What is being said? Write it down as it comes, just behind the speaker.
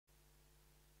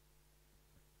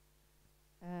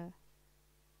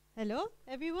Hello,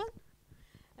 everyone.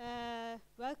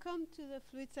 Welcome to the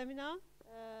Fluid seminar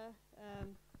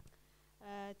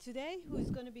today, who is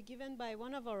going to be given by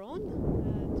one of our own,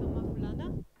 Tomas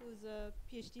Fullana, who's a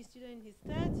PhD student in his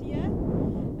third year,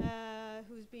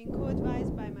 who's being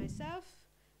co-advised by myself,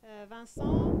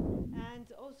 Vincent, and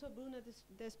also Bruno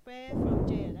Desprez from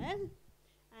JLL.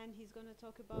 And he's going to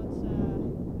talk about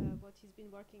what he's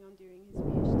been working on during his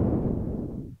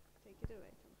PhD. Take it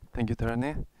away, Tomas. Thank you,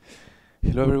 Tarane.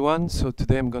 Hello, everyone. So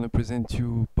today I'm going to present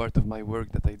you part of my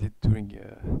work that I did during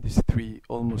these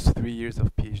almost 3 years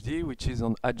of PhD, which is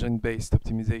on adjoint-based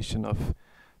optimization of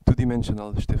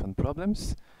two-dimensional Stefan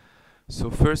problems. So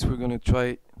first, we're going to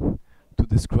try to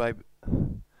describe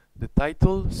the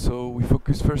title. So we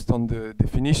focus first on the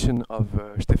definition of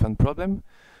Stefan problem,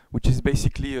 which is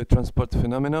basically a transport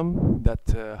phenomenon that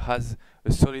has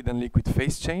a solid and liquid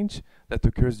phase change that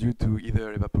occurs due to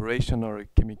either evaporation or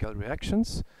chemical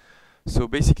reactions. So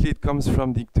basically it comes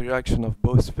from the interaction of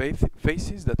both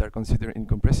phases that are considered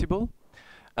incompressible,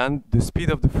 and the speed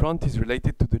of the front is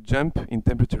related to the jump in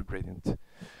temperature gradient.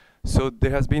 So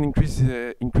there has been increased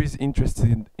interest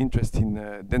in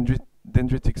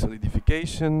dendritic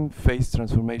solidification, phase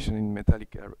transformation in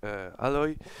metallic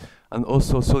alloy, and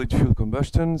also solid fuel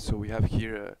combustion. So we have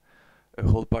here a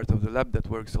whole part of the lab that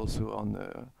works also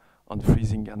on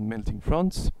freezing and melting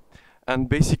fronts. And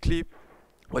basically,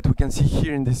 what we can see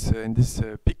here in this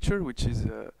picture, which is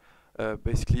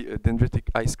basically a dendritic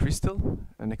ice crystal,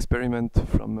 an experiment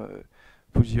from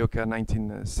Fujioka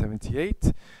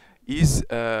 1978, is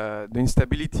the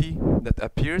instability that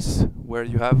appears where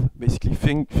you have basically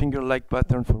finger-like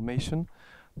pattern formation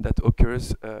that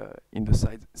occurs in the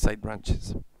side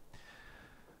branches.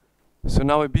 So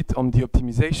now a bit on the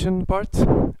optimization part.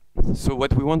 So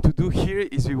what we want to do here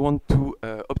is we want to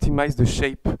optimize the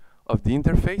shape of the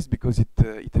interface because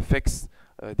it affects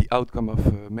the outcome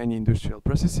of many industrial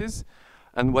processes.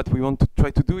 And what we want to try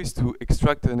to do is to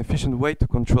extract an efficient way to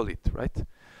control it, right?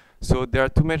 So there are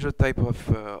two major types of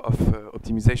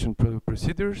optimization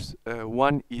procedures.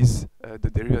 One is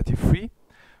the derivative-free,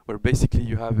 where basically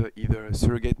you have either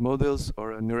surrogate models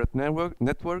or a neural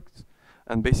networks,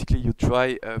 and basically you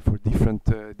try for different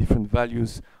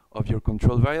values of your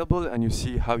control variable, and you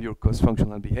see how your cost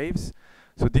functional behaves.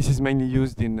 So this is mainly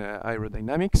used in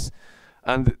aerodynamics,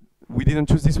 and we didn't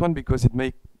choose this one because it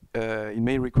may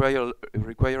require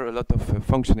a lot of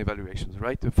function evaluations,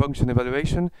 right? A function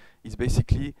evaluation is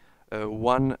basically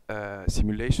one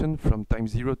simulation from time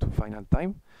 0 to final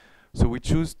time. So we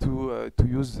choose to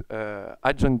use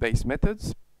adjoint-based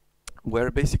methods,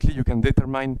 where basically you can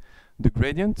determine the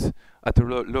gradient at a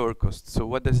lower cost. So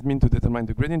what does it mean to determine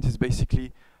the gradient? Is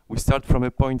basically we start from a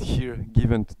point here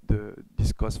given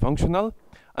this cost functional,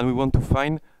 and we want to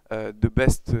find the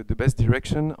best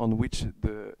direction on which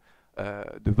the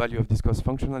value of this cost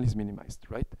functional is minimized,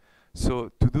 right?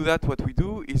 So to do that, what we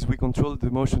do is we control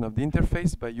the motion of the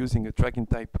interface by using a tracking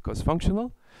type cost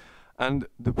functional. And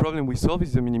the problem we solve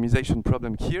is the minimization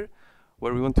problem here,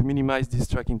 where we want to minimize this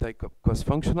tracking type cost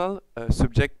functional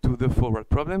subject to the forward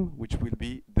problem, which will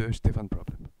be the Stefan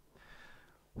problem.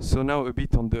 So now a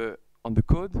bit on the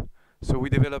code. So we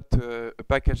developed a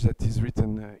package that is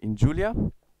written in Julia.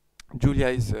 Julia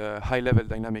is a high-level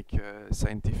dynamic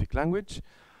scientific language.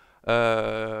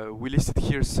 We listed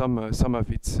here some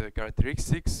of its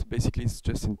characteristics. Basically, it's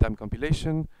just-in-time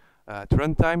compilation at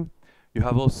runtime. You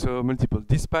have also multiple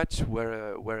dispatch,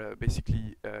 where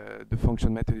basically the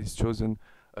function method is chosen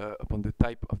upon the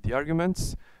type of the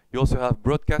arguments. You also have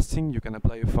broadcasting. You can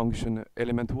apply a function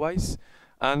element-wise.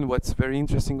 And what's very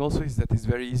interesting also is that it's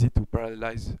very easy to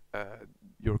parallelize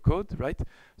your code, right?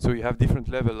 So you have different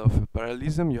level of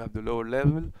parallelism. You have the lower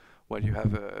level, where you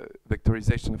have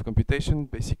vectorization of computation,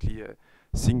 basically a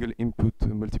single input to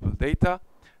multiple data.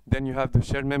 Then you have the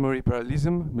shared memory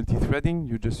parallelism, multi-threading.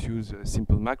 You just use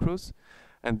simple macros.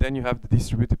 And then you have the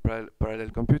distributed parallel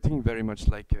computing, very much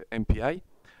like MPI.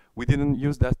 We didn't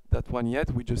use that one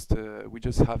yet. We just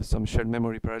have some shared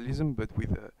memory parallelism, but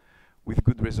with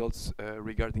good results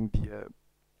regarding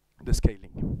the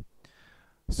scaling.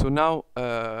 So now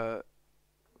I'm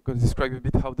going to describe a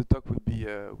bit how the talk will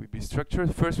be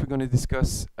structured. First, we're going to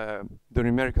discuss the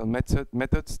numerical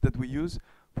methods that we use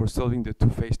for solving the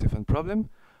two-phase Stefan problem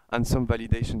and some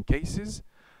validation cases.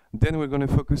 Then we're going to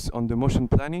focus on the motion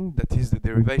planning, that is the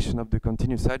derivation of the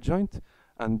continuous adjoint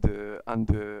and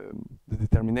the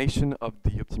determination of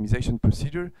the optimization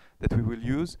procedure that we will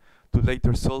use to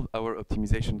later solve our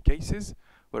optimization cases,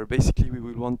 where basically we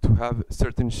will want to have a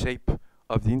certain shape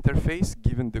of the interface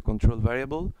given the control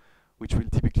variable, which will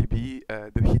typically be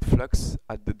the heat flux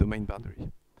at the domain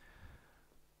boundary.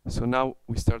 So now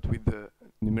we start with the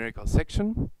numerical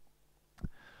section.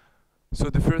 So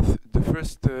the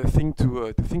first thing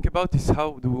to think about is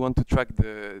how do we want to track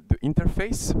the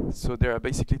interface. So there are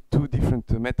basically two different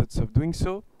methods of doing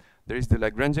so. There is the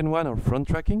Lagrangian one, or front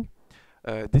tracking.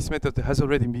 This method has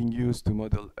already been used to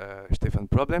model Stefan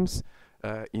problems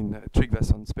in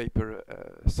Tryggvason's paper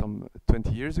some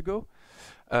 20 years ago.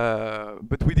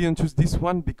 But we didn't choose this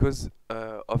one because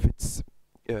of its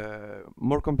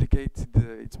more complicated.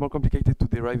 It's more complicated to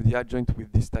derive the adjoint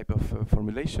with this type of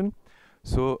formulation.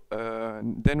 So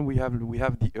then we have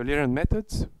the Eulerian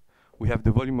methods. We have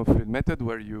the volume of fluid method,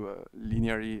 where you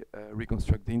linearly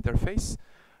reconstruct the interface.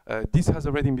 This has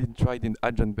already been tried in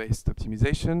adjoint-based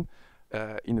optimization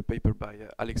in a paper by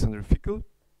Alexander Fickel,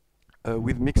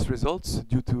 with mixed results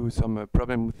due to some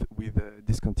problem with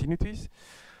discontinuities.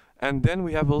 And then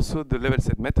we have also the level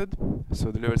set method. So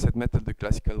the level set method, the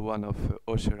classical one of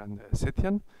Osher and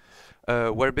Setian,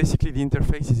 where basically the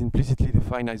interface is implicitly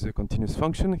defined as a continuous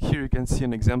function. Here you can see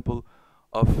an example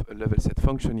of a level set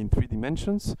function in 3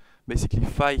 dimensions. Basically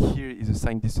phi here is a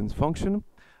signed distance function,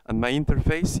 and my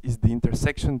interface is the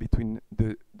intersection between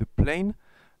the plane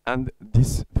and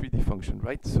this 3D function,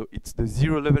 right? So it's the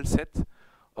 0 level set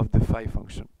of the phi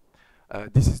function.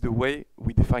 This is the way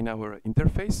we define our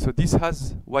interface. So this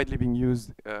has widely been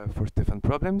used for Stefan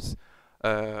problems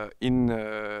in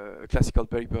a classical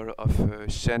paper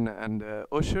of Shen and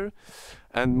Osher,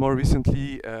 and more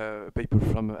recently a paper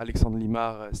from Alexandre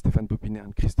Limard, Stéphane Popinet,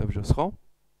 and Christophe Josserand,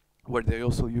 where they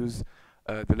also use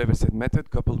the level set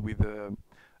method coupled with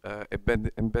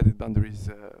embedded boundaries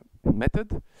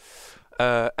method.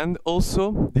 And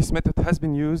also, this method has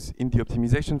been used in the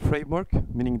optimization framework,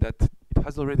 meaning that it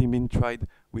has already been tried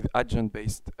with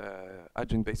adjoint-based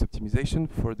optimization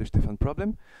for the Stefan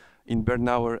problem in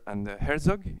Bernauer and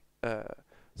Herzog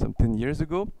some 10 years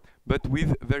ago, but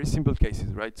with very simple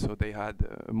cases, right? So they had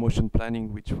motion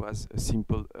planning, which was a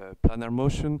simple planar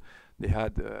motion. They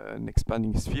had an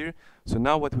expanding sphere. So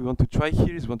now what we want to try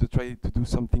here is we want to try to do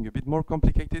something a bit more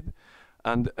complicated,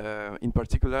 and in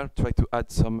particular try to add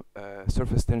some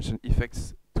surface tension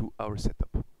effects to our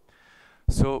setup.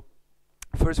 So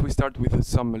first we start with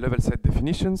some level set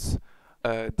definitions.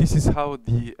 This is how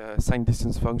the signed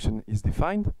distance function is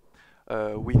defined.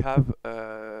 We have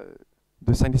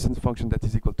the signed distance function that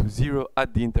is equal to 0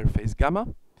 at the interface gamma,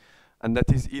 and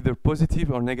that is either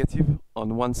positive or negative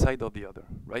on one side or the other,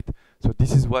 right? So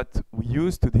this is what we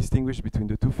use to distinguish between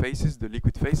the two phases, the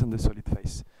liquid phase and the solid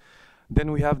phase.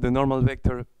 Then we have the normal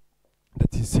vector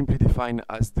that is simply defined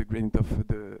as the gradient of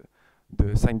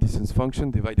the signed distance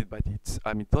function divided by its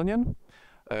Hamiltonian.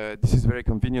 This is very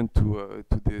convenient to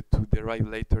derive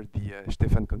later the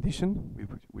Stefan condition,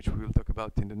 which we will talk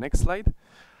about in the next slide.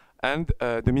 And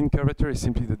the mean curvature is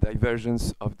simply the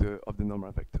divergence of the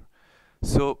normal vector.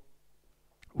 So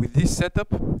with this setup,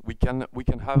 we can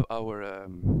have our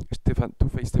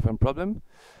two-phase Stefan problem,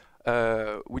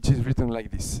 which is written like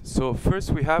this. So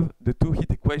first we have the two heat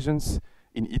equations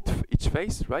in each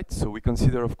phase, right? So we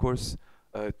consider, of course,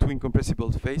 two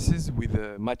incompressible phases with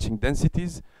matching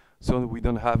densities. So we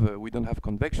don't have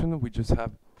convection. We just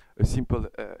have a simple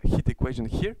heat equation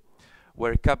here,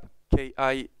 where cap Ki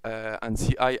and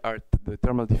Ci are the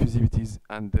thermal diffusivities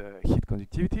and heat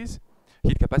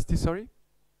capacity, sorry.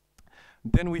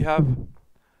 Then we have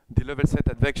the level set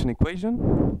advection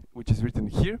equation, which is written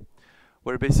here,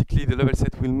 where basically the level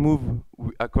set will move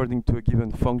according to a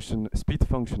given function, speed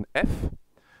function f,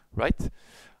 right?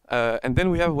 And then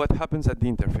we have what happens at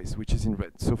the interface, which is in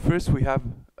red. So first we have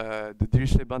the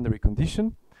Dirichlet boundary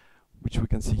condition, which we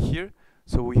can see here.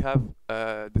 So we have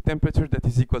the temperature that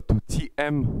is equal to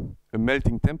Tm, a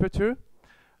melting temperature,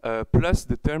 plus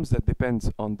the terms that depends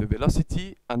on the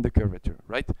velocity and the curvature,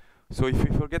 right? So if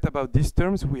we forget about these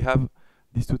terms, we have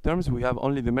these two terms. We have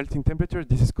only the melting temperature.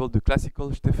 This is called the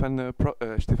classical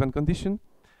Stefan condition,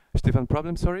 Stefan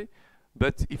problem, sorry.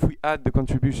 But if we add the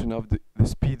contribution of the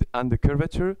speed and the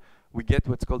curvature, we get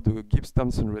what's called the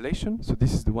Gibbs-Thompson relation. So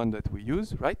this is the one that we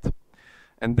use, right?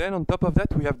 And then on top of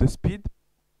that, we have the speed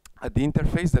at the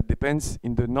interface that depends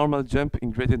in the normal jump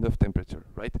in gradient of temperature,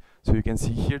 right? So you can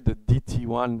see here the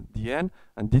dt1 dn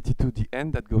and dt2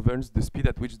 dn that governs the speed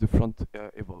at which the front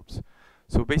evolves.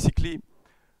 So basically,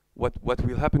 what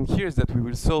will happen here is that we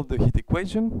will solve the heat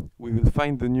equation. We will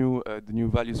find the new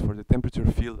values for the temperature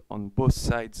field on both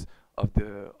sides of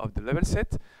the level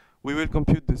set. We will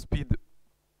compute the speed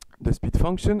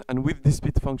function, and with this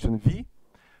speed function v,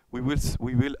 we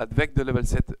will advect the level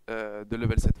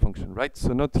set function, right?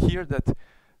 So note here that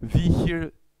v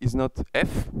here is not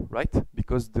f, right?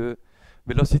 Because the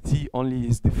velocity only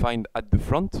is defined at the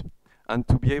front, and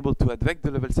to be able to advect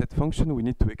the level set function, we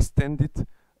need to extend it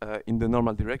in the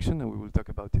normal direction, and we will talk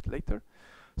about it later.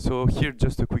 So here,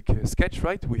 just a quick sketch,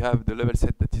 right? We have the level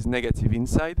set that is negative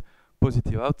inside,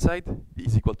 positive outside,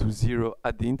 is equal to 0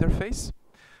 at the interface.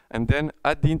 And then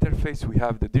at the interface, we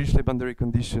have the Dirichlet boundary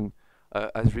condition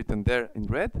as written there in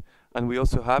red. And we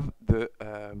also have the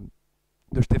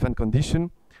Stefan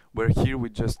condition, where here we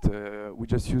just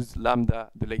use lambda,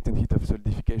 the latent heat of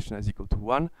solidification, as equal to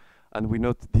 1. And we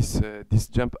note this, this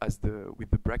jump as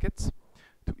with the brackets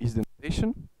to ease the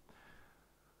notation.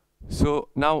 So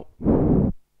now,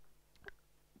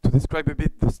 to describe a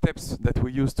bit the steps that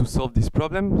we use to solve this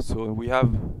problem. So we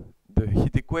have the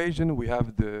heat equation, we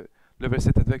have the level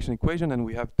set advection equation, and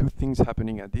we have two things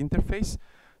happening at the interface.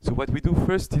 So what we do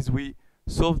first is we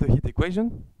solve the heat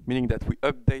equation, meaning that we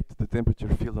update the temperature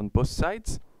field on both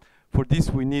sides. For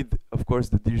this, we need, of course,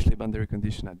 the Dirichlet boundary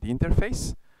condition at the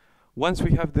interface. Once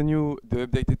we have the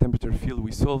updated temperature field,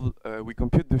 we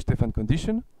compute the Stefan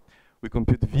condition. We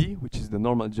compute V, which is the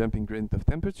normal jumping gradient of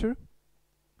temperature.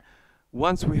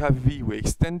 Once we have V, we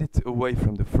extend it away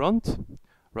from the front,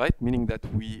 right? Meaning that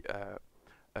we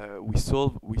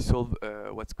solve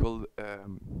what's called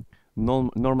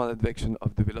normal advection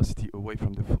of the velocity away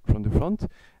from the front,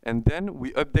 and then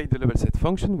we update the level set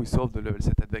function. We solve the level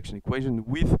set advection equation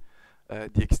with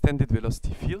the extended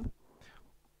velocity field.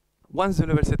 Once the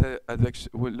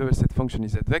level set function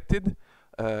is advected,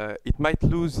 it might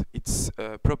lose its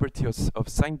property of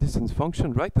sign distance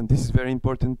function, right? And this is very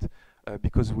important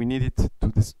because we need it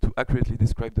to accurately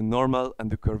describe the normal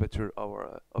and the curvature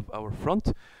of our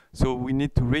front. So we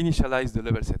need to reinitialize the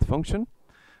level set function.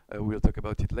 We'll talk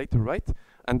about it later, right?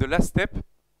 And the last step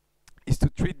is to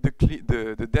treat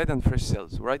the dead and fresh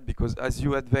cells, right? Because as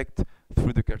you advect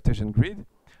through the Cartesian grid,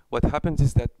 what happens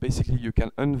is that basically you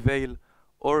can unveil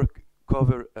or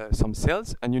cover some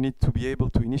cells, and you need to be able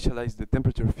to initialize the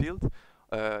temperature field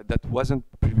that wasn't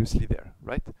previously there,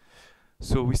 right?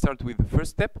 So we start with the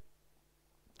first step,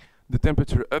 the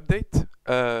temperature update.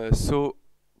 So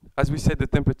as we said,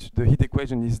 the heat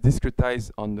equation is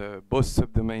discretized on both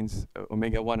subdomains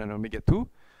omega 1 and omega 2,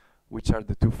 which are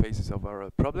the two phases of our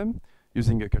problem,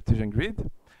 using a Cartesian grid.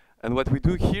 And what we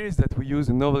do here is that we use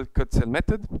a novel cut cell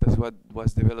method. That's what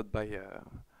was developed by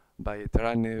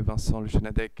Tarane, Vincent,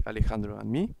 Lucenadec, Alejandro,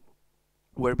 and me,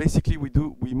 where basically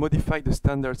we modify the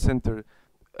standard center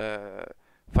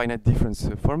finite difference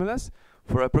formulas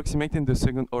for approximating the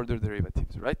second order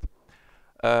derivatives, right?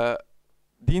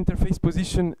 The interface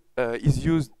position is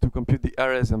used to compute the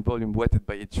areas and volume weighted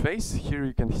by each phase. Here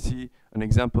you can see an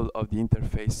example of the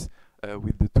interface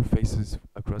with the two phases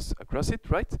across it,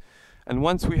 right? And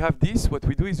once we have this, what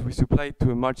we do is we supply it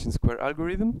to a Martin square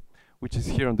algorithm, which is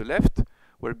here on the left,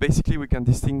 where basically we can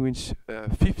distinguish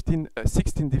 16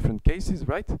 different cases,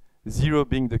 right? 0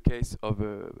 being the case of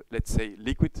a, let's say,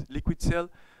 liquid cell,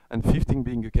 and 15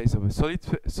 being the case of a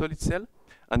solid cell.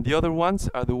 And the other ones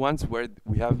are the ones where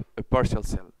we have a partial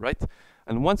cell, right?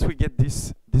 And once we get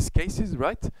these cases,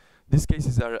 right? These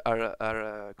cases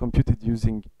are computed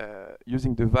using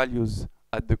the values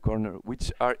at the corner,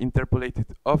 which are interpolated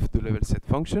off the level set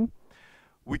function.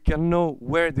 We can know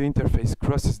where the interface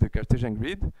crosses the Cartesian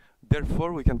grid.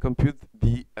 Therefore, we can compute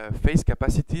the phase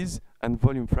capacities and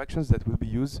volume fractions that will be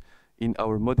used in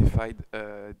our modified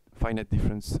finite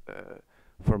difference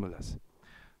formulas.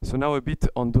 So now a bit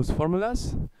on those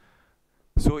formulas.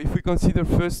 So if we consider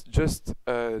first just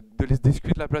the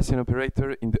discrete Laplacian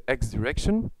operator in the x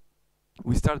direction,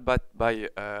 we start by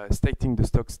stating the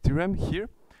Stokes theorem here,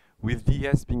 with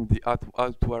ds being the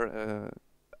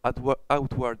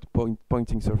outward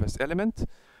pointing surface element.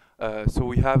 So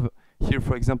we have here,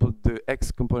 for example, the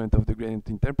x component of the gradient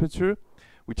in temperature,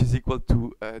 which is equal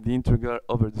to the integral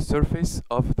over the surface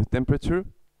of the temperature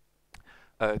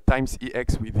times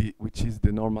ex, which is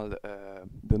the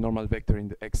normal vector in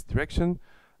the x direction,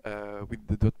 with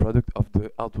the dot product of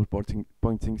the outward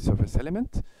pointing surface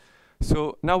element.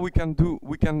 So now we can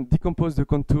decompose the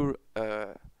contour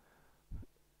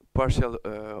partial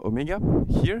omega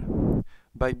here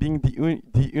by being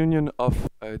the union of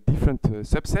different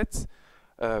subsets,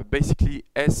 basically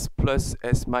S plus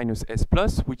S minus S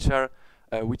plus, which are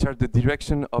the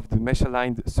direction of the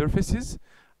mesh-aligned surfaces,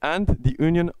 and the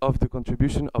union of the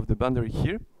contribution of the boundary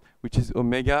here, which is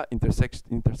omega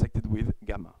intersected with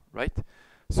gamma, right?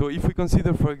 So if we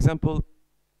consider, for example,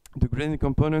 the gradient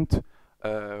component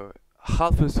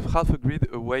half a grid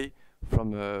away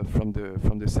from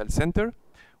the cell center,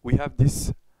 we have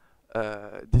this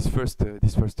first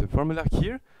formula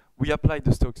here. We apply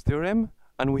the Stokes theorem,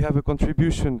 and we have a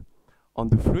contribution on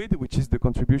the fluid, which is the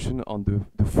contribution on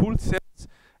the full cells,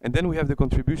 and then we have the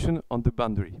contribution on the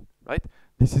boundary, right?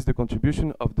 This is the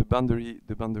contribution of the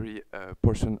boundary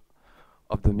portion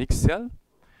of the mixed cell.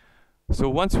 So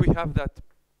once we have that,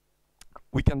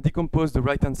 we can decompose the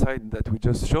right-hand side that we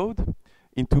just showed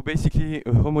into basically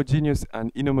a homogeneous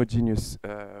and inhomogeneous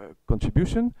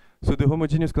contribution. So the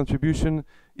homogeneous contribution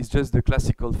is just the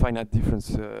classical finite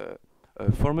difference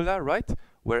formula, right?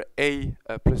 Where A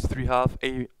plus 3/2,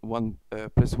 A1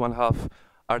 plus 1/2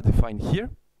 are defined here.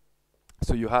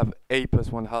 So you have A plus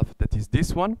 1/2, that is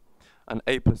this one, and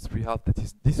A plus 3/2, that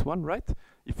is this one, right?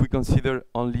 If we consider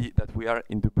only that we are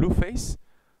in the blue phase,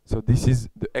 so this is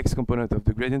the x component of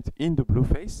the gradient in the blue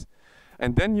phase.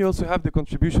 And then you also have the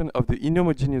contribution of the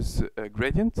inhomogeneous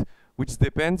gradient, which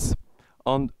depends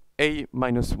on A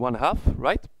minus 1/2,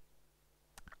 right?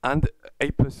 And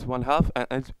A plus 1/2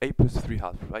 and A plus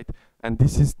 3/2, right? And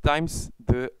this is times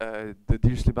the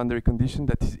Dirichlet boundary condition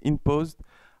that is imposed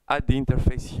at the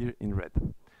interface here in red.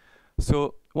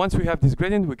 So once we have this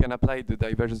gradient, we can apply the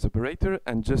divergence operator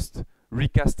and just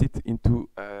recast it into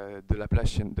the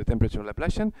Laplacian, the temperature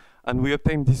Laplacian, and we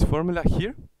obtain this formula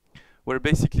here, where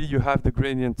basically you have the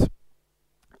gradient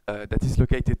that is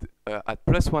located at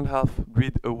plus 1/2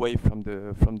 grid away from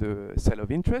the cell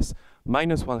of interest,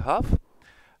 minus 1/2,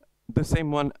 the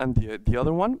same one and the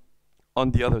other one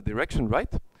on the other direction,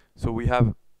 right? So we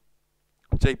have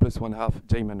j plus 1/2,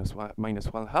 j minus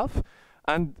 1/2,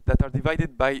 and that are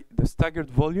divided by the staggered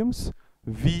volumes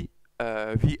vi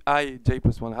j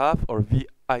plus 1/2 or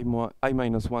I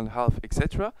minus 1/2,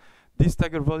 etc. These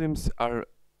staggered volumes are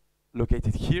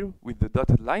located here with the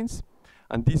dotted lines,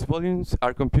 and these volumes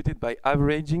are computed by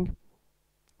averaging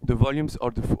the volumes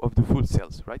of the full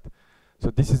cells, right?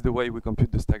 So this is the way we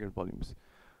compute the staggered volumes.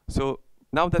 So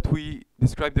now that we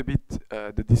described a bit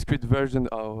the discrete version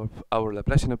of our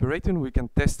Laplacian operator, we can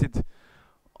test it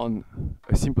on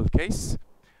a simple case.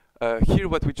 Here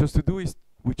what we chose to do is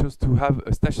we chose to have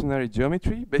a stationary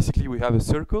geometry. Basically we have a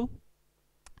circle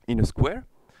in a square,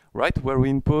 right, where we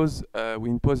impose a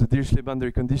Dirichlet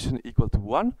boundary condition equal to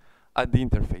 1 at the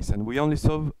interface, and we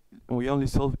only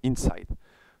solve inside.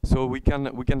 So we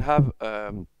can have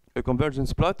a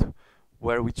convergence plot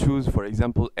where we choose, for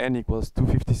example, n equals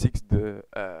 256,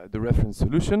 the reference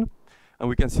solution, and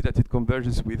we can see that it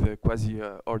converges with quasi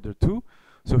order 2.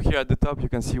 So here at the top you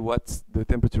can see what the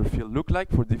temperature field look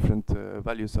like for different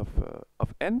values of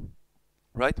n,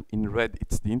 right? In red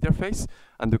it's the interface,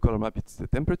 and the color map it's the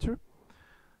temperature.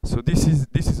 So this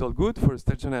is all good for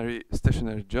stationary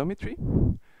geometry.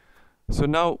 So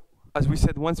now, as we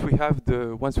said, once we have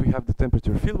the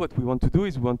temperature field, what we want to do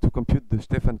is we want to compute the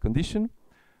Stefan condition.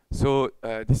 So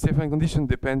the Stefan condition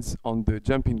depends on the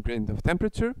jump in gradient of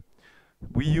temperature.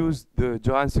 We use the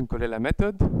Johansen-Colella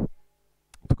method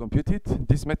to compute it.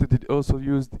 This method is also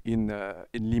used in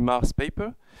Limar's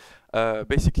paper.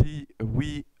 Basically,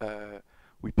 we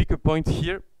pick a point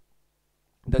here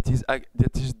that is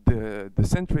the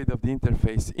centroid of the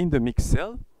interface in the mixed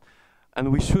cell,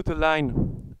 and we shoot a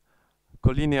line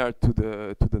collinear to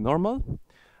the normal,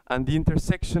 and the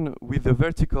intersection with the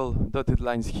vertical dotted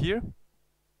lines here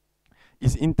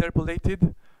is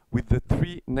interpolated with the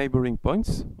 3 neighboring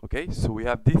points. Okay, so we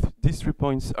have these 3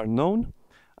 points are known,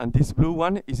 and this blue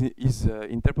one is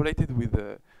interpolated with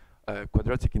a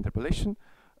quadratic interpolation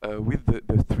with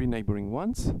the 3 neighboring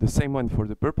ones. The same one for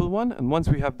the purple one. And once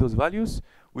we have those values,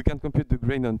 we can compute the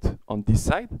gradient on this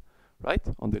side, right,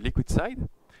 on the liquid side.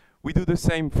 We do the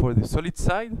same for the solid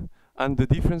side, and the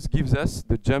difference gives us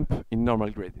the jump in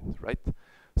normal gradient, right?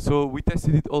 So we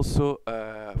tested it also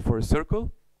for a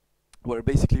circle, where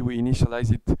basically we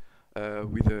initialize it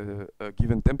with a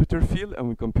given temperature field, and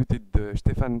we computed the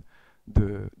Stefan,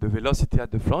 the velocity at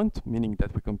the front, meaning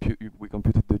that we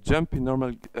computed the jump in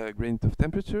normal gradient of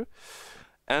temperature,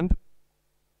 and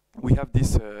we have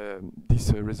this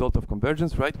result of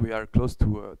convergence, right? We are close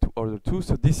to order 2.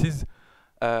 So this is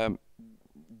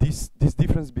this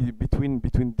difference between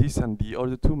this and the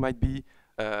order 2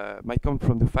 might come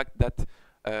from the fact that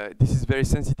this is very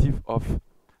sensitive of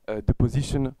the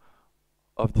position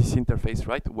of this interface,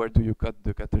 right? Where do you cut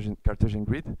the Cartesian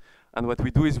grid? And what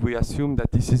we do is we assume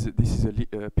that this is a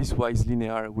piecewise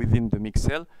linear within the mixed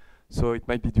cell. So it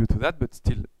might be due to that, but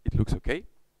still it looks okay.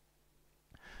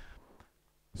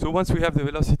 So once we have the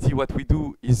velocity, what we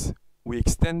do is we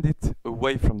extend it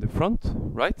away from the front,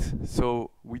 right?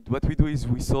 So what we do is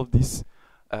we solve this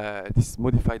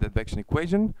modified advection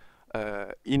equation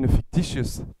in a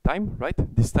fictitious time, right?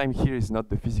 This time here is not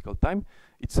the physical time,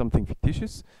 it's something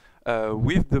fictitious.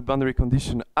 With the boundary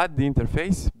condition at the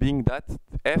interface being that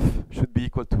f should be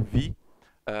equal to v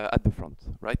at the front,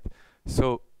 right?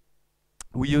 So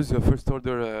we use a first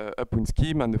order upwind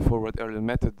scheme and the forward Euler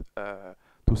method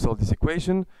to solve this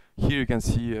equation. Here you can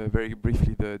see very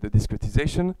briefly the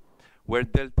discretization. where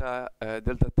delta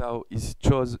tau is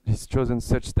chosen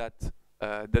such that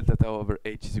delta tau over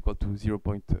h is equal to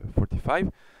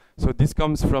 0.45. So this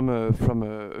comes from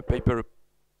a paper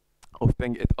of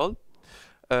Peng et al.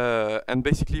 And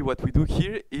basically what we do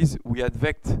here is we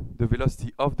advect the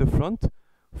velocity of the front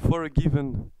for a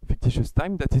given fictitious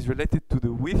time that is related to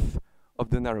the width of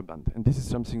the narrowband. And this is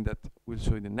something that we'll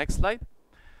show in the next slide.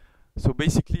 So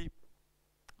basically,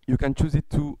 you can choose it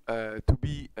to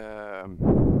be,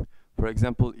 for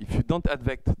example, if you don't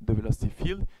advect the velocity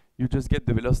field, you just get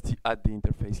the velocity at the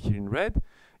interface here in red.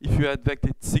 If you advect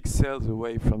it 6 cells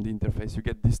away from the interface, you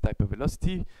get this type of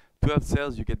velocity. 12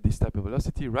 cells, you get this type of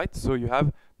velocity, right? So you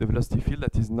have the velocity field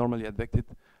that is normally advected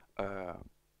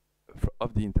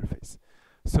of the interface.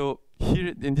 So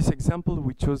here in this example,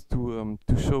 we chose to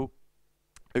show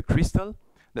a crystal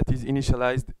that is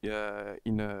initialized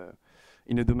in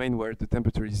a domain where the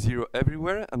temperature is 0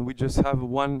 everywhere, and we just have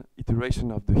one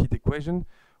iteration of the heat equation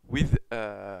with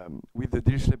the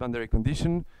Dirichlet boundary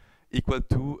condition equal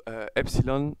to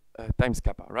epsilon times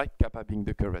kappa, right? Kappa being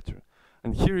the curvature.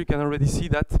 And here you can already see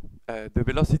that the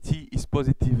velocity is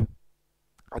positive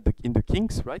in the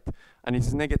kinks, right? And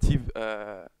it's negative,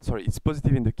 it's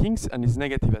positive in the kinks and is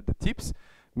negative at the tips,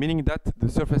 meaning that the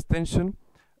surface tension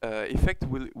effect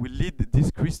will lead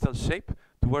this crystal shape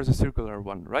towards a circular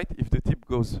one, right? If the tip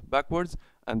goes backwards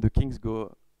and the kinks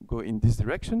go in this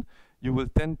direction, you will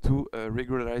tend to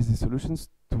regularize the solutions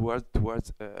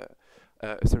towards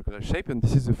a circular shape. And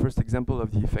this is the first example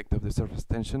of the effect of the surface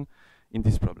tension in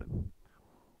this problem.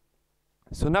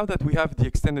 So now that we have the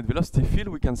extended velocity field,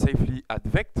 we can safely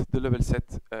advect the level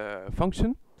set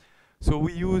function. So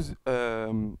we use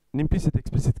an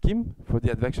implicit-explicit scheme for the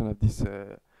advection of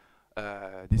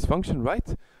this function,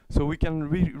 right? So we can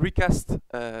recast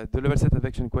the level set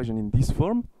advection equation in this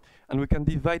form, and we can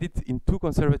divide it in two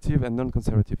conservative and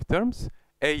non-conservative terms,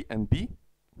 A and B,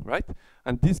 right?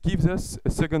 And this gives us a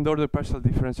second-order partial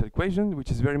differential equation, which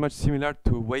is very much similar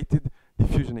to a weighted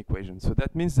diffusion equation. So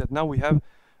that means that now we have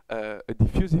a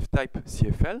diffusive type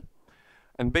CFL,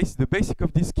 and the basic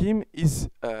of this scheme is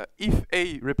if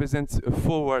A represents a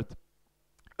forward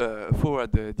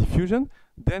diffusion,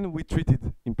 then we treat it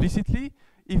implicitly.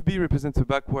 If B represents a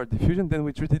backward diffusion, then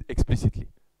we treat it explicitly,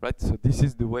 right? So this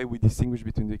is the way we distinguish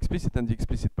between the explicit and the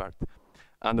explicit part.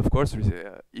 And of course,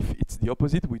 if it's the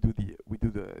opposite, we do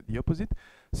the opposite.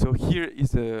 So here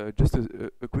is just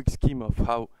a quick scheme of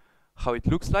how it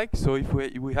looks like. So if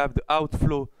we have the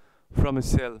outflow from a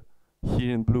cell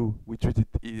here in blue, we treat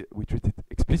it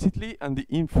explicitly, and the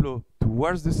inflow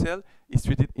towards the cell is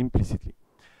treated implicitly.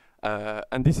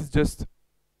 And this is just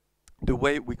the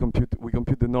way we compute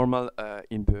the normal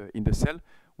in the cell,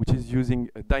 which is using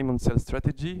a diamond cell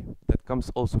strategy that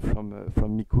comes also from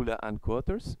Mikula and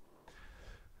co-authors.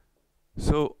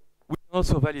 So we can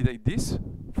also validate this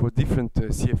for different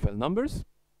CFL numbers.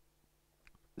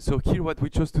 So here what we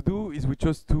chose to do is we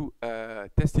chose to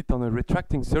test it on a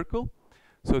retracting circle.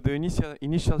 So the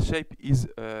initial shape is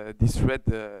this red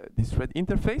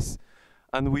interface,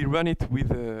 and we run it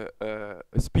with a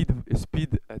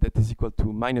speed that is equal to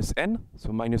 -n,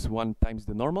 so -1 times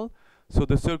the normal. So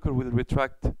the circle will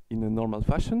retract in a normal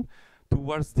fashion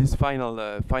towards this final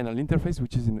interface,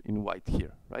 which is in white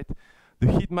here, right?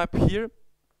 The heat map here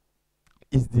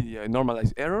is the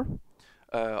normalized error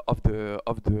of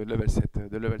the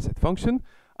level set function,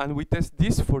 and we test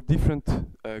this for different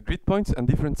grid points and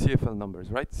different CFL numbers,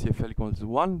 right? CFL equals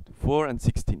 1, 4, and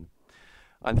 16.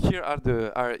 And here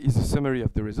is a summary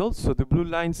of the results. So the blue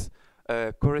lines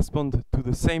correspond to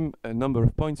the same number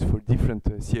of points for different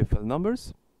CFL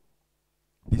numbers,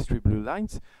 these three blue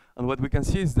lines. And what we can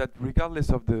see is that regardless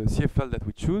of the CFL that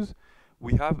we choose,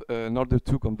 we have an order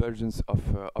 2 convergence of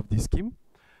this scheme.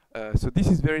 So this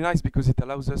is very nice because it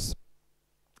allows us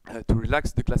to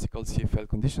relax the classical CFL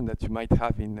condition that you might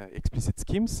have in explicit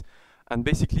schemes. And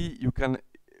basically,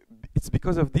 it's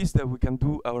because of this that we can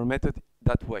do our method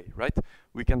that way, right?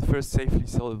 We can first safely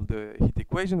solve the heat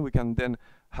equation. We can then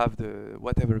have the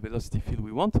whatever velocity field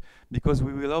we want, because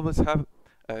we will always have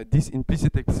this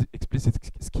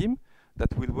implicit-explicit scheme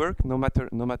that will work no matter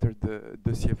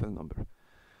the CFL number.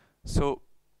 So,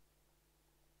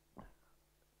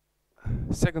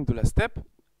 second to last step.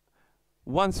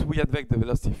 Once we advect the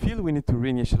velocity field, we need to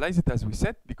reinitialize it, as we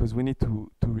said, because we need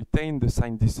to retain the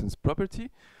sign distance property.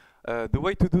 The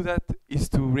way to do that is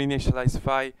to reinitialize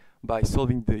phi by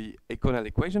solving the aconal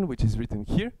equation, which is written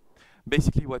here.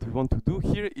 Basically, what we want to do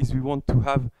here is we want to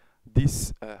have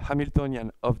this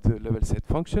Hamiltonian of the level set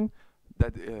function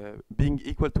that being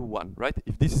equal to 1, right?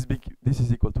 If this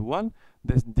is equal to 1,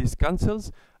 then this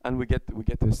cancels, and we get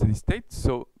a steady state.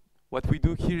 So what we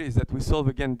do here is that we solve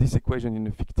again this equation in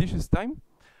a fictitious time,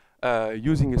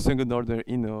 using a second order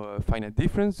finite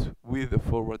difference with a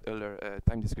forward Euler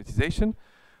time discretization.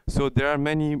 So there are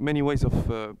many ways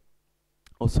of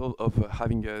also of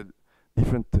having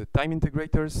different time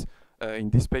integrators. In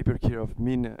this paper here of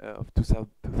Min of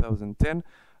 2010,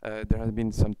 there have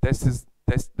been some tests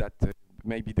that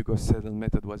maybe the Gauss-Seidel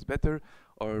method was better,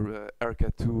 or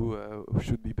RK2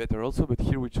 should be better also. But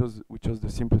here we chose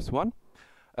the simplest one,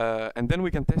 and then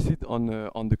we can test it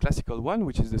on the classical one,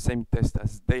 which is the same test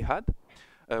as they had,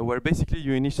 where basically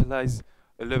you initialize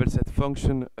a level set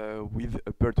function with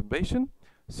a perturbation.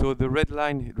 So the red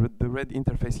line, the red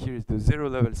interface here is the zero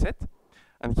level set,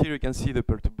 and here you can see the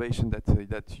perturbation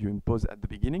that you impose at the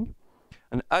beginning.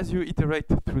 And as you iterate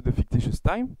through the fictitious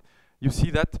time, you see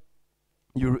that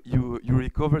you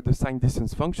recover the sign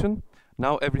distance function.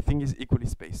 Now everything is equally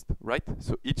spaced, right?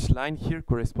 So each line here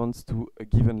corresponds to a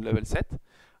given level set,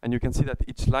 and you can see that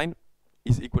each line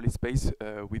is equally spaced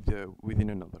within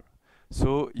another.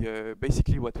 So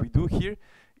basically what we do here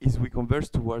is we converge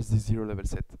towards the zero level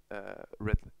set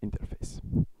red interface.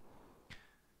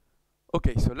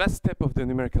 Okay, so last step of the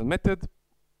numerical method.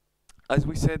 As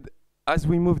we said, as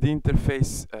we move the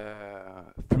interface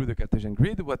through the Cartesian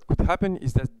grid, what could happen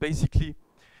is that basically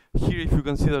here, if you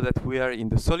consider that we are in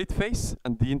the solid phase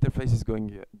and the interface is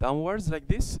going downwards like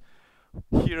this,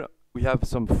 here we have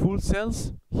some full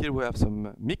cells, here we have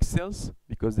some mixed cells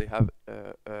because they have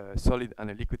a solid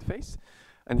and a liquid phase,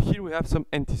 and here we have some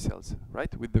empty cells,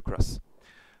 right, with the cross.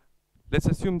 Let's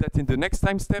assume that in the next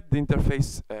time step the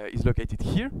interface is located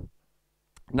here.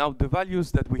 Now the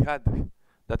values that we had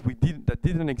that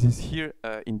didn't exist here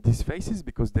in these phases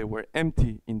because they were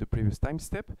empty in the previous time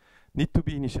step need to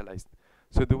be initialized.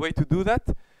 So the way to do that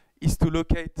is to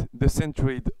locate the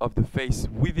centroid of the phase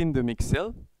within the mixed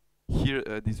cell, here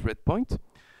this red point.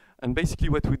 And basically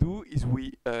what we do is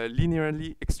we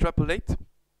linearly extrapolate,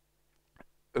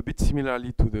 a bit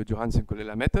similarly to the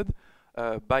Johansen-Colella method,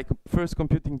 by first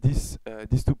computing these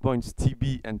 2 points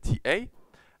TB and TA,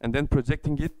 and then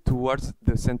projecting it towards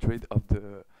the centroid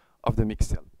of the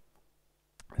mixed cell.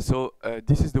 So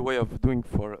this is the way of doing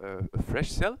for a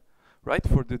fresh cell, right?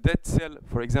 For the dead cell,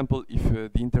 for example, if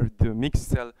the mixed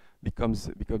cell becomes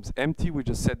empty, we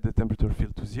just set the temperature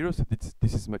field to 0. So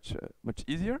this is much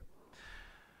easier.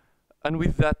 And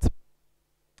with that,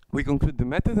 we conclude the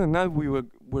method. And now we're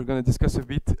going to discuss a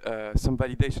bit some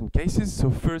validation cases.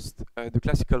 So first, the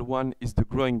classical one is the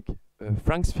growing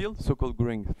Frank field, so-called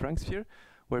growing Frank sphere,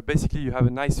 where basically you have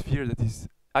an ice sphere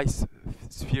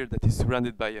that is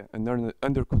surrounded by an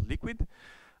undercooled liquid,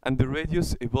 and the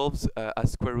radius evolves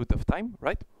as square root of time,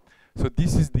 right? So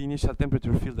this is the initial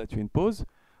temperature field that you impose,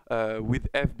 with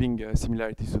F being a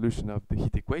similarity solution of the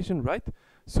heat equation, right?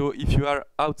 So if you are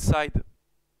outside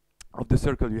of the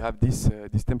circle, you have this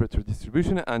temperature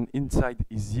distribution, and inside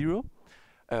is 0.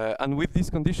 And with this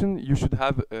condition, you should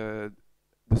have the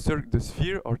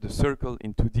sphere or the circle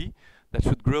in 2D that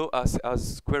should grow as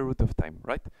square root of time,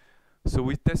 right? So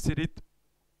we tested it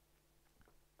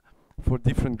for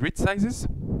different grid sizes.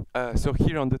 So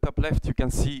here on the top left, you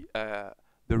can see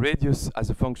the radius as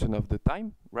a function of the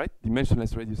time, right?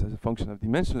 Dimensionless radius as a function of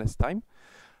dimensionless time,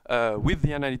 with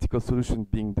the analytical solution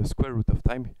being the square root of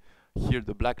time, here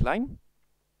the black line.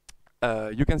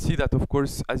 You can see that, of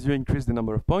course, as you increase the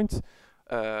number of points,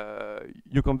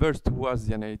 you converge towards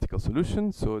the analytical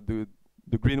solution. So the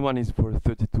green one is for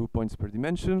 32 points per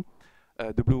dimension,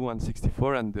 the blue one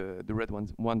 64, and the red one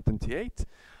 128.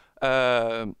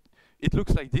 It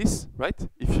looks like this, right?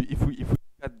 If we look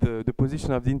at the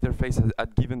position of the interface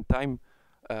at given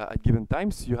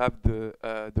times, you have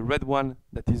the red one,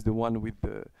 that is the one with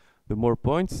the more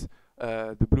points,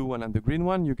 the blue one and the green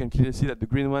one. You can clearly see that the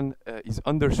green one is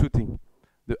undershooting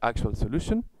the actual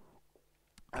solution.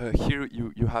 Here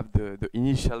you have the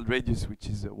initial radius, which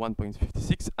is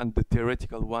 1.56, and the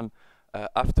theoretical one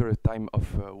after a time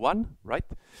of 1, right?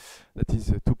 That is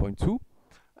 2.2.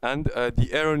 And the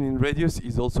error in radius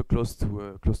is also close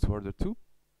to order 2.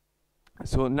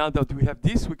 So now that we have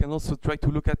this, we can also try to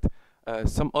look at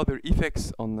some other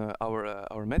effects on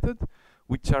our method,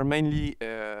 which are mainly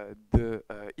the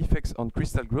effects on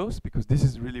crystal growth, because this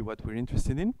is really what we're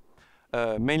interested in.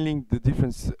 Mainly the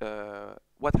difference,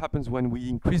 what happens when we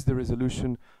increase the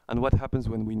resolution and what happens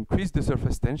when we increase the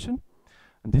surface tension.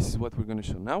 And this is what we're going to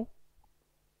show now.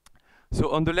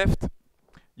 So on the left,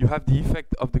 you have the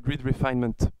effect of the grid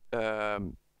refinement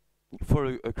for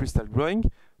a crystal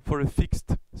growing for a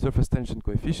fixed surface tension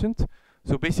coefficient.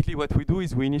 So basically what we do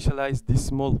is we initialize this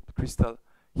small crystal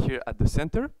here at the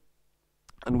center,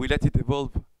 and we let it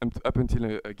evolve up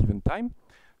until a given time.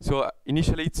 So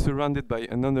initially it's surrounded by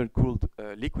an undercooled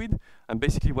liquid, and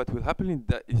basically what will happen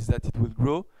is that it will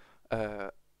grow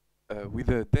with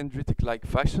a dendritic-like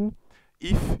fashion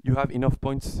if you have enough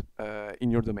points in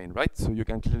your domain, right? So you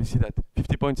can clearly see that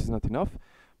 50 points is not enough,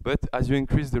 but as you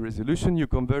increase the resolution, you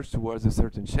converge towards a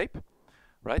certain shape,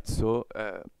 right? So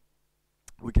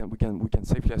we can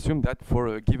safely assume that for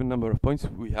a given number of points,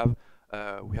 we have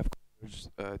converged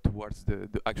towards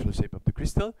the actual shape of the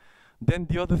crystal. Then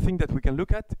the other thing that we can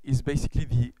look at is basically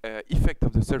the effect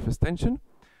of the surface tension.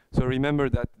 So remember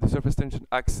that the surface tension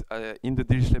acts in the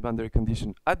Dirichlet boundary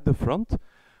condition at the front.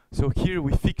 So here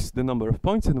we fix the number of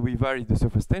points and we vary the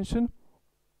surface tension.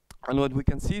 And what we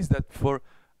can see is that for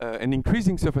an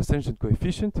increasing surface tension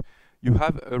coefficient, you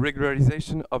have a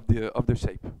regularization of the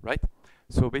shape, right?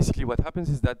 So basically what happens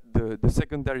is that the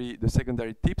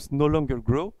secondary tips no longer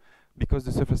grow because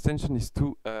the surface tension is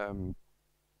too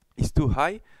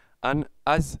high, and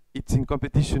as it's in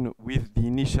competition with the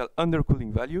initial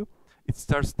undercooling value, it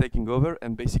starts taking over,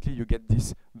 and basically you get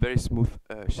this very smooth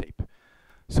shape.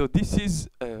 So this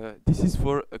is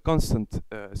for a constant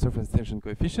surface tension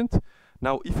coefficient.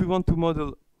 Now, if we want to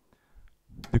model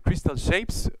the crystal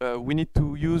shapes, we need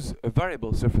to use a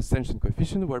variable surface tension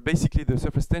coefficient, where basically the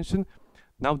surface tension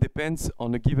now depends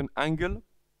on a given angle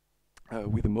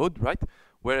with a mode, right?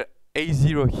 Where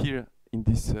A0 here in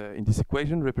this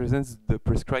equation represents the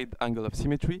prescribed angle of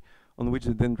symmetry on which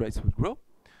the dendrites will grow.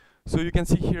 So you can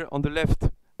see here on the left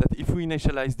that if we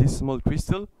initialize this small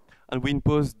crystal and we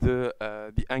impose the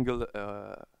angle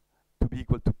to be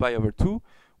equal to pi over 2,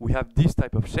 we have this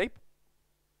type of shape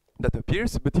that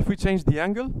appears. But if we change the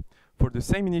angle for the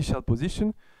same initial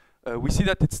position, we see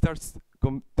that it starts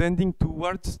tending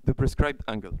towards the prescribed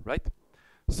angle, right?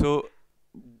 So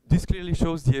this clearly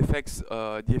shows the effect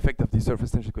of the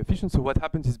surface tension coefficient. So what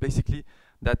happens is basically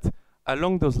that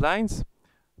along those lines,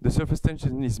 the surface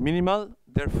tension is minimal,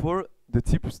 therefore the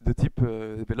tip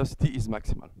velocity is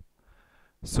maximal.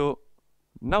 So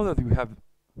now that we have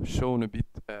shown a bit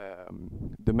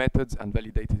the methods and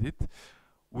validated it,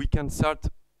 we can start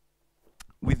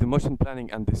with the motion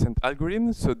planning and descent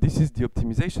algorithm. So this is the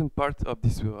optimization part of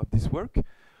this work.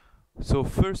 So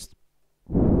first,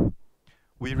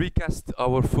 we recast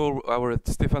our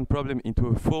Stefan problem into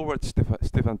a forward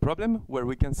Stefan problem, where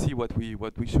we can see what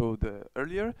we showed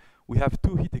earlier. We have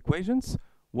two heat equations,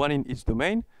 one in each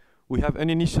domain. We have an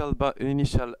initial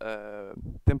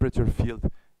temperature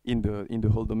field in the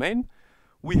whole domain.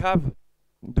 We have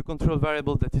the control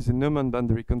variable that is a Neumann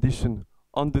boundary condition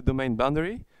on the domain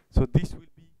boundary. So this will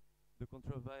be the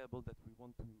control variable that we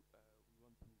want to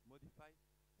modify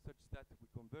such that we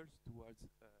converge towards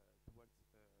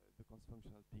the const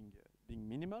functional being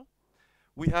minimal.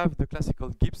 We have the classical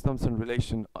Gibbs-Thompson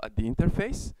relation at the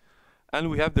interface, and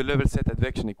we have the level set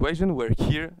advection equation, where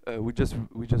here we just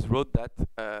wrote that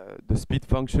the speed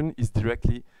function is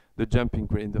directly the jumping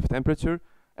gradient of temperature,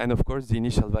 and of course the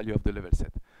initial value of the level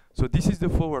set. So this is the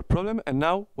forward problem, and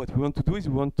now what we want to do is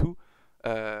we want to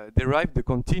derive the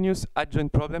continuous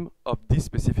adjoint problem of this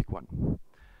specific one.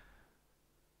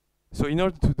 So in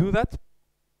order to do that,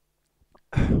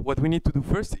 what we need to do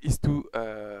first is to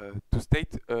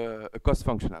state a cost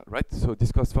functional, right? So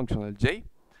this cost functional J,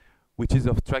 which is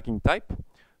of tracking type.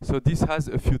 So this has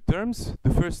a few terms. The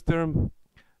first term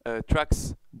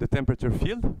tracks the temperature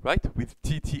field, right? With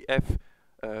TTF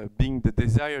being the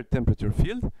desired temperature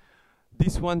field.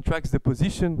 This one tracks the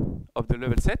position of the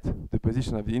level set, the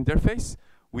position of the interface,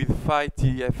 with phi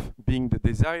TF being the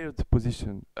desired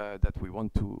position that we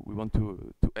want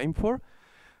to aim for.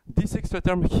 This extra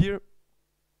term here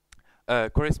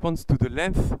corresponds to the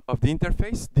length of the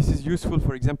interface. This is useful,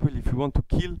 for example, if you want to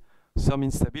kill some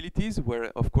instabilities,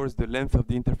 where of course the length of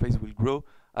the interface will grow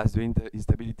as the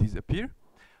instabilities appear.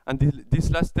 And this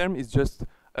last term is just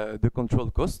the control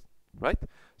cost, right?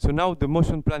 So now the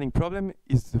motion planning problem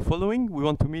is the following. We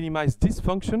want to minimize this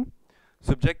function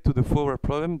subject to the forward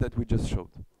problem that we just showed.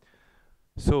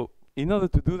 So in order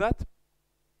to do that,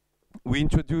 we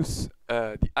introduce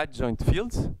the adjoint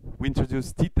fields. We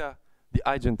introduce theta, the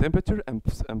adjoint temperature, and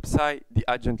psi, the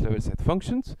adjoint level set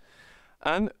functions.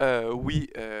 And we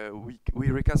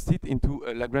recast it into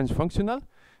a Lagrange functional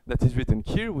that is written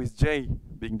here, with J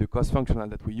being the cost functional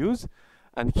that we use.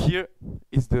 And here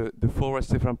is the forward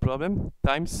Stefan problem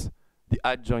times the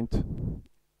adjoint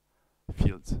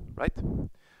fields, right?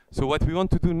 So what we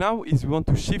want to do now is we want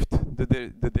to shift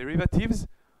the derivatives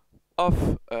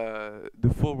of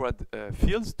the forward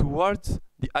fields towards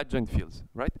the adjoint fields,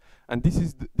 right? And this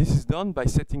is done by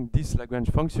setting this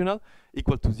Lagrange functional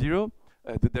equal to 0,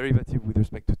 the derivative with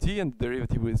respect to t and the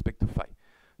derivative with respect to phi.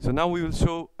 So now we will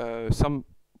show some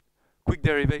quick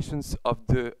derivations of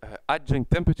the adjoint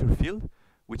temperature field,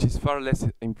 which is far less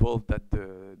involved than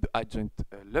the adjoint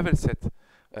level set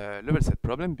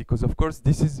problem, because of course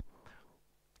this is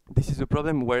a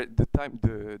problem where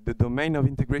the domain of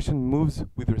integration moves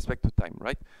with respect to time,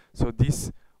 right? So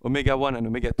this omega 1 and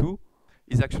omega 2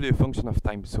 is actually a function of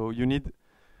time. So you need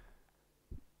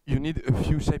a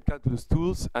few shape calculus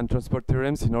tools and transport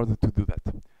theorems in order to do that.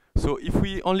 So if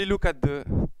we only look at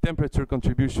the temperature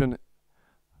contribution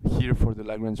here for the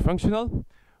Lagrange functional,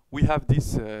 we have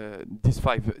these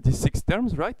 6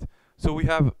 terms, right? So we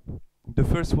have the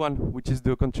first one, which is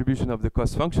the contribution of the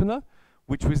cost functional,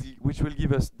 which will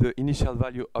give us the initial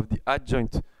value of the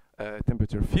adjoint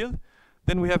temperature field.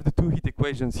 Then we have the two heat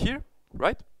equations here,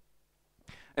 right?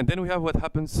 And then we have what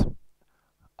happens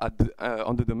at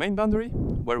on the domain boundary,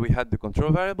 where we had the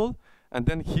control variable. And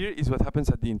then here is what happens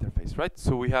at the interface, right?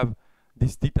 So we have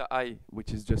this theta I,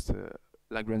 which is just a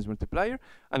Lagrange multiplier,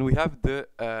 and we have the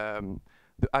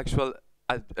actual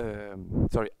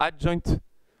adjoint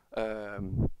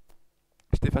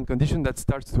Stefan condition that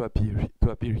starts to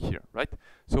appear here, right?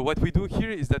 So what we do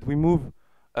here is that we move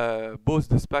both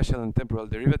the spatial and temporal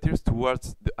derivatives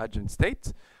towards the adjoint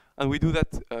state, and we do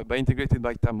that by integrating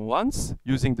by time once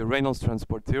using the Reynolds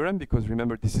transport theorem, because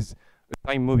remember this is a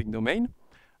time-moving domain,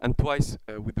 and twice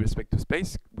with respect to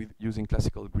space using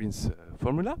classical Green's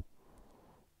formula.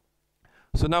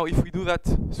 So now if we do that,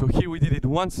 so here we did it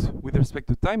once with respect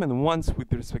to time and once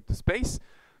with respect to space.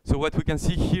 So what we can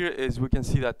see here is we can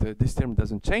see that this term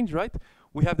doesn't change, right?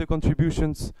 We have the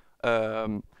contributions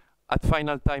at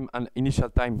final time and initial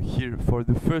time here for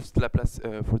the first Laplace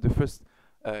for the first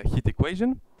heat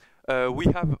equation. We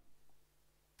have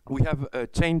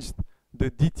changed the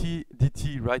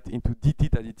dt right into d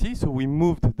theta dt. So we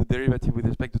moved the derivative with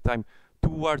respect to time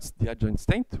towards the adjoint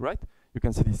state, right? You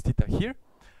can see this theta here,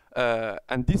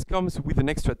 and this comes with an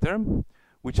extra term,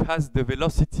 which has the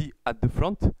velocity at the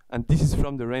front, and this is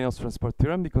from the Reynolds transport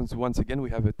theorem, because once again we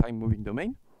have a time-moving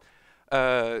domain.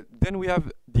 Then we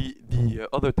have the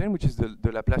other term, which is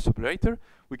the Laplace operator.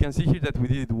 We can see here that we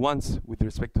did it once with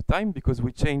respect to time, because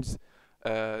we changed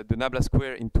the nabla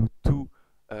square into two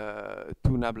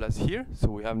nablas here. So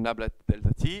we have nabla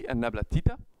delta t and nabla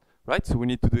theta, right? So we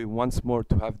need to do it once more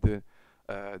to have the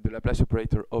Laplace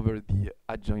operator over the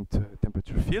adjoint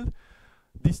temperature field.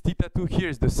 This theta 2 here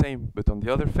is the same, but on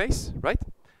the other face, right?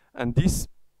 And these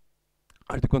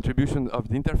are the contribution of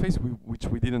the interface, which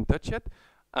we didn't touch yet,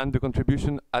 and the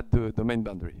contribution at the domain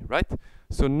boundary, right?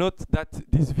 So note that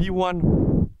this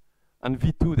V1 and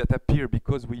V2 that appear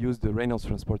because we use the Reynolds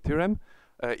transport theorem,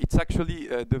 it's actually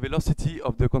the velocity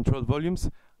of the control volumes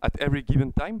at every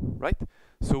given time, right?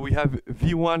 So we have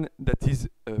V1 that is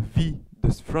V,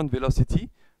 the front velocity,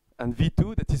 and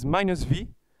V2 that is minus V,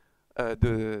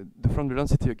 the front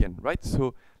velocity again, right?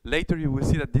 So later you will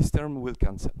see that this term will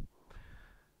cancel.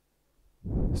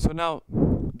 So now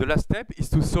the last step is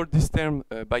to sort this term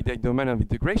by the domain of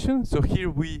integration. So here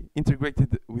we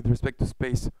integrated with respect to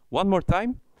space one more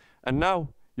time, and now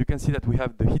you can see that we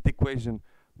have the heat equation,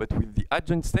 but with the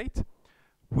adjoint state,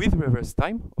 with reverse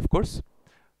time, of course.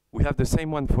 We have the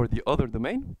same one for the other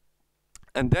domain,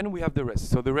 and then we have the rest.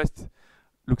 So the rest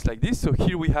looks like this. So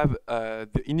here we have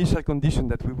the initial condition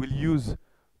that we will use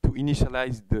to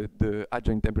initialize the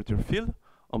adjoint temperature field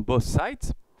on both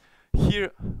sides.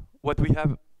 Here, what we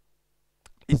have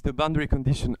is the boundary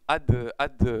condition at the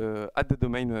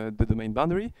domain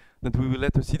boundary. That we will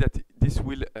later see that this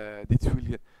will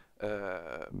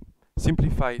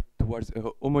simplify towards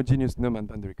a homogeneous Neumann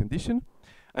boundary condition.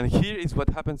 And here is what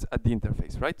happens at the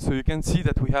interface, right? So you can see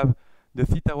that we have the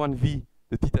theta 1v,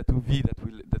 the theta 2v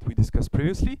that we discussed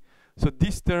previously. So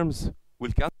these terms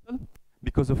will cancel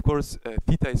because, of course,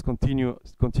 theta is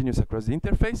continuous across the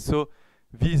interface. So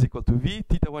v is equal to v,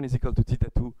 theta 1 is equal to theta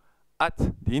 2 at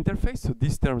the interface. So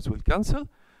these terms will cancel.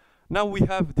 Now we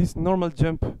have this normal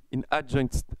jump in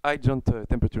adjoint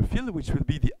temperature field, which will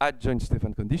be the adjoint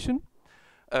Stefan condition,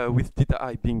 with theta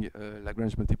I being a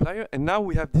Lagrange multiplier. And now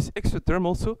we have this extra term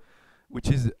also, which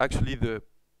is actually the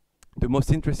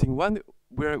most interesting one,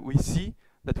 where we see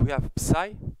that we have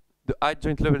psi, the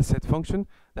adjoint level set function,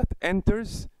 that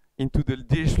enters into the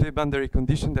Dirichlet boundary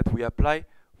condition that we apply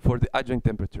for the adjoint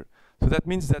temperature. So that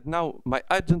means that now my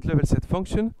adjoint level set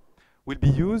function will be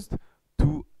used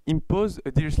to impose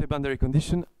a Dirichlet boundary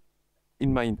condition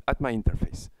at my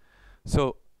interface.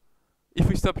 So if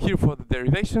we stop here for the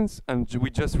derivations and we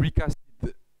just recast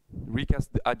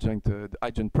the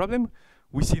adjoint problem,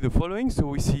 we see the following. So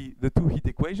we see the two heat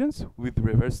equations with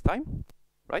reverse time,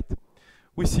 right?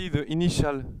 We see the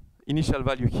initial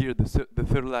value here, the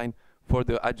third line for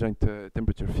the adjoint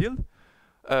temperature field.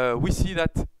 We see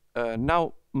that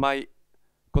now my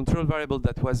control variable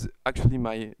that was actually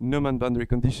my Neumann boundary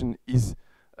condition is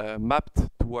mapped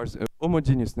towards a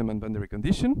homogeneous Neumann boundary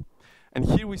condition. And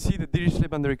here we see the Dirichlet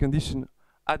boundary condition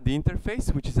at the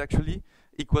interface, which is actually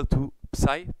equal to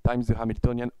psi times the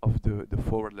Hamiltonian of the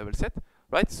forward level set,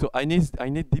 right? So I need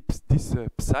this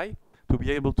psi to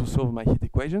be able to solve my heat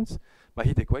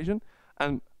equation.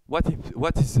 And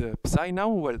what is psi now?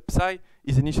 Well, psi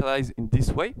is initialized in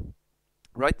this way,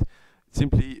 right?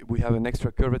 Simply, we have an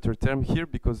extra curvature term here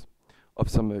because of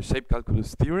some shape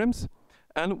calculus theorems.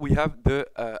 And we have the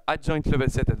adjoint level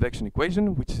set advection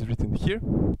equation, which is written here,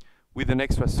 with an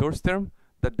extra source term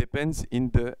that depends in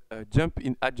the jump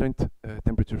in adjoint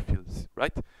temperature fields,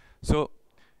 right? So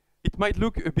it might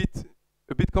look a bit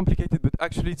complicated, but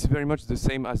actually it's very much the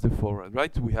same as the forward,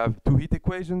 right? We have two heat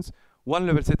equations, one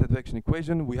level set advection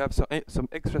equation. We have some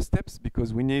extra steps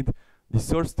because we need the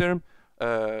source term.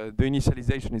 The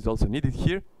initialization is also needed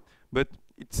here, but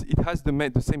it has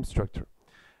the same structure.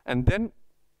 And then,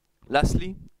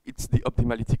 lastly, it's the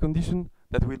optimality condition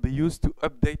that will be used to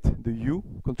update the U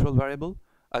control variable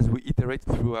as we iterate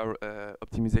through our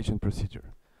optimization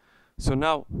procedure. So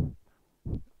now,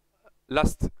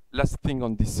 last thing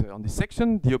on this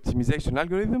section, the optimization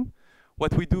algorithm.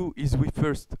 What we do is we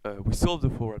first we solve the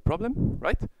forward problem,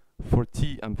 right, for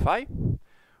t and phi.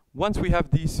 Once we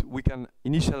have this, we can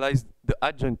initialize the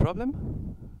adjoint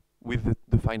problem with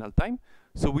the final time.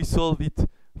 So we solve it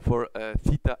for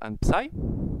theta and psi.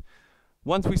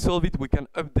 Once we solve it, we can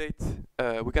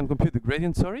we can compute the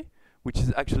gradient, which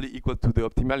is actually equal to the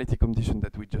optimality condition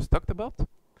that we just talked about.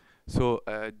 So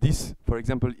this, for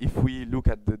example, if we look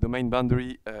at the domain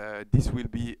boundary, this will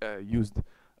be used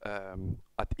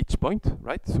at each point,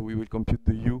 right? So we will compute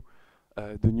the u,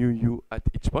 the new u at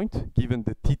each point, given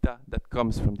the theta that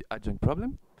comes from the adjoint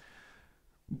problem.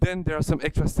 Then there are some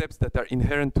extra steps that are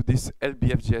inherent to this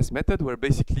L-BFGS method, where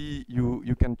basically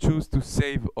you can choose to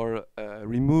save or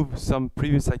remove some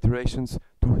previous iterations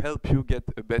to help you get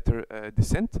a better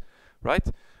descent, right?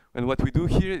 And what we do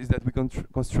here is that we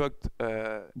construct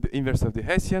the inverse of the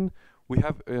Hessian. We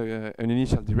have an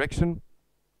initial direction,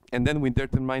 and then we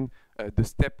determine the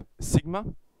step sigma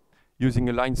using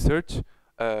a line search,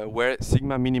 where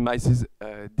sigma minimizes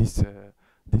this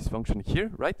function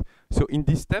here, right? So in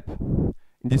this step,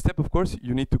 of course,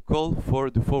 you need to call for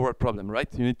the forward problem, right?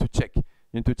 You need to check. You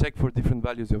need to check for different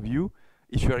values of u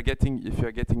if you are getting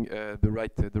the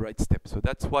right step. So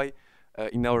that's why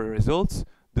in our results,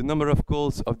 the number of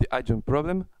calls of the adjoint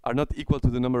problem are not equal to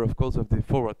the number of calls of the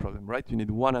forward problem, right? You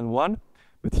need 1 and 1,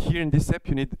 but here in this step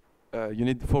you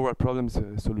need forward problems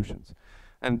solutions,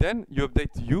 and then you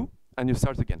update u and you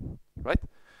start again, right?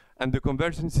 And the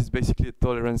convergence is basically a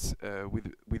tolerance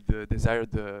with the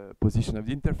desired position of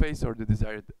the interface or the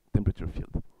desired temperature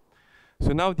field.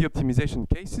 So now the optimization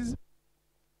cases.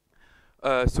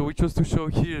 So we chose to show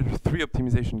here 3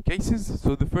 optimization cases.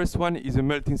 So the first one is a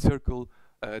melting circle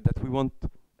that we want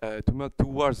to melt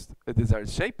towards a desired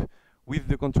shape, with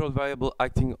the control variable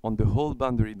acting on the whole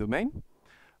boundary domain.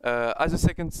 As a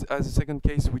second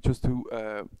case, we chose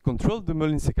to control the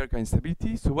Mollin-Sekerka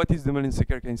instability. So what is the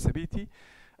Mollin-Sekerka instability?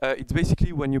 It's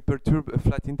basically when you perturb a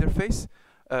flat interface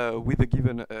with a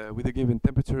given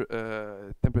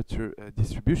temperature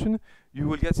distribution, you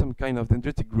will get some kind of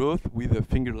dendritic growth with a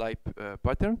finger-like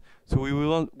pattern. So we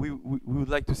would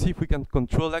like to see if we can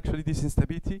control actually this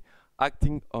instability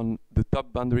acting on the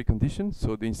top boundary condition.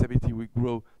 So the instability will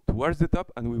grow towards the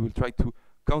top, and we will try to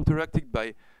counteract it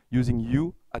by using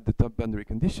u at the top boundary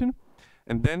condition.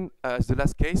 And then, as the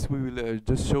last case, we will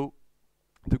just show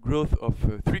the growth of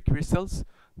 3 crystals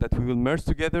that we will merge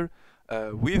together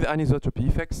with anisotropy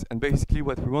effects. And basically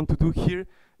what we want to do here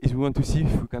is we want to see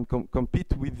if we can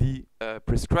compete with the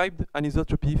prescribed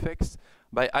anisotropy effects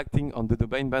by acting on the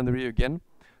domain boundary again.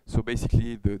 So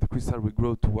basically the crystal will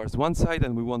grow towards one side,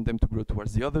 and we want them to grow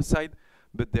towards the other side,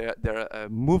 but they're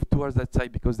moved towards that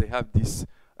side because they have this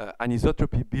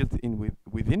anisotropy built in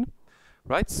within,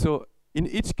 right? So in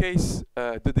each case,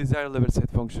 the desired level set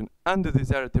function and the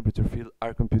desired temperature field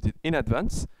are computed in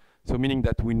advance. So meaning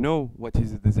that we know what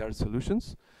is the desired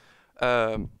solutions.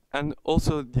 And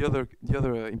also the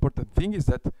other important thing is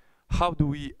that how do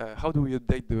we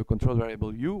update the control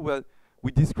variable u? Well,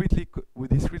 we discretely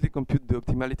compute the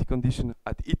optimality condition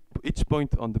at each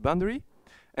point on the boundary,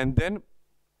 and then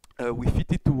we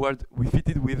fit it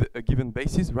with a given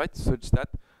basis, right? Such that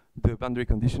the boundary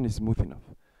condition is smooth enough.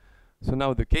 So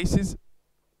now the cases.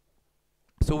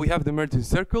 So we have the merging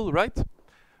circle, right?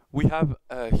 We have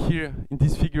here in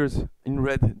these figures in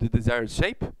red the desired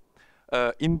shape,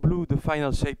 in blue the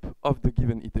final shape of the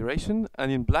given iteration,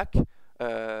 and in black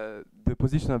the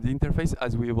position of the interface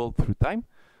as we evolve through time.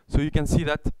 So you can see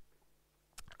that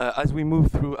as we move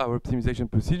through our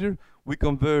optimization procedure, we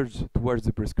converge towards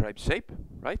the prescribed shape,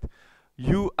 right?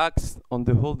 U acts on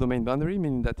the whole domain boundary,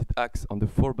 meaning that it acts on the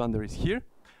 4 boundaries here.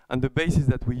 And the basis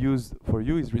that we use for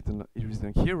U is written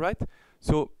here, right?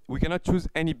 So we cannot choose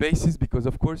any basis because,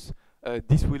 of course,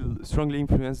 this will strongly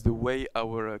influence the way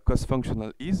our cost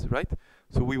functional is, right?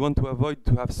 So we want to avoid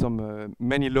to have some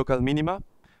many local minima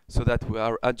so that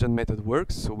our adjoint method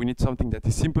works. So we need something that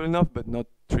is simple enough but not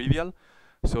trivial.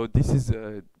 So this is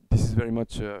very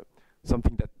much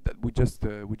something that we just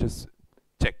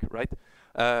check, right?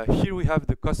 Here we have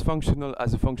the cost functional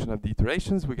as a function of the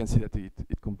iterations. We can see that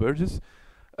it converges.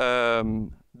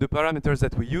 The parameters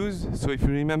that we use, so if you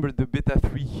remember, the beta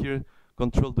 3 here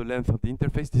control the length of the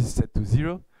interface. This is set to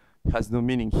 0. It has no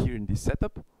meaning here in this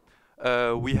setup.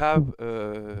 We have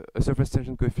a surface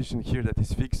tension coefficient here that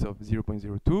is fixed of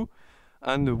 0.02.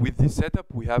 And with this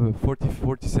setup, we have a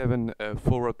 47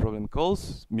 forward problem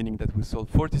calls, meaning that we solve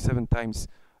 47 times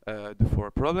the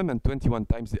forward problem and 21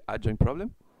 times the adjoint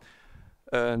problem.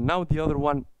 Now the other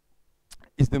one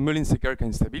is the Merlin-Sekarka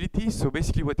instability. So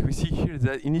basically what we see here is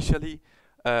that initially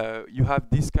you have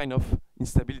this kind of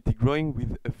instability growing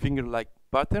with a finger-like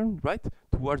pattern, right,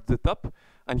 towards the top.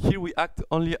 And here we act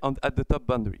only at the top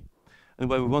boundary. And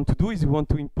what we want to do is we want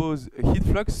to impose a heat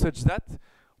flux such that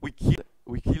we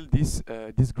kill these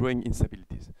growing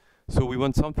instabilities. So we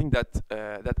want something that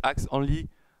acts only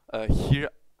here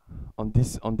on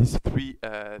these three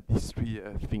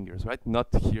fingers, right? Not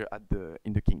here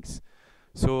in the kinks.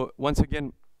 So once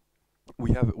again,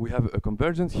 we have a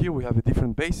convergence here. We have a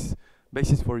different basis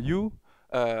for U,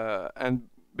 and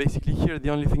basically here the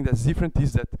only thing that's different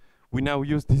is that we now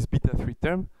use this beta 3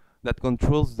 term that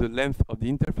controls the length of the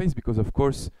interface, because of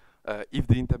course if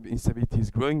the instability is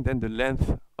growing, then the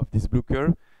length of this blue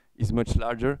curve is much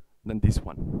larger than this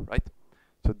one, right?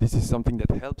 So this is something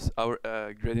that helps our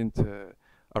gradient,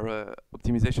 our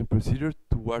optimization procedure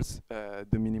towards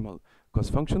the minimal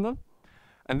cost functional.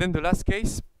 And then the last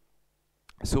case,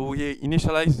 so we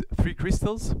initialize 3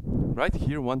 crystals, right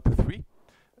here, 1, 2, 3,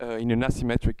 in an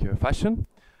asymmetric fashion,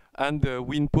 and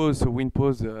we impose an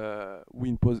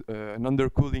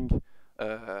undercooling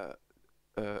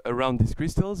around these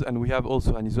crystals, and we have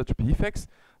also anisotropy effects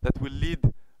that will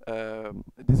lead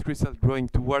these crystals growing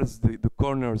towards the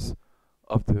corners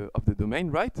of the domain,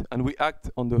 right? And we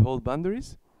act on the whole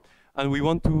boundaries, and we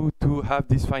want to have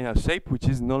this final shape, which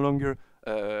is no longer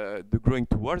the growing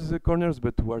towards the corners,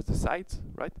 but towards the sides,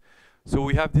 right? So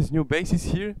we have this new basis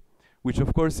here, which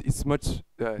of course is much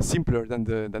simpler than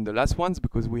the last ones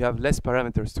because we have less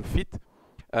parameters to fit.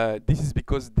 This is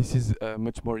because this is a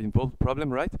much more involved problem,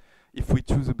 right? If we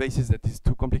choose a basis that is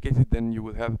too complicated, then you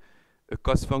will have a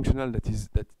cost functional that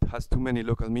has too many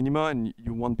local minima, and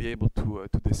you won't be able to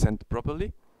descend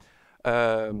properly.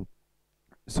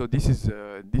 So these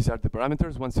are the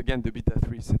parameters. Once again, the beta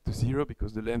 3 is set to 0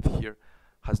 because the length here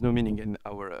has no meaning in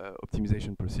our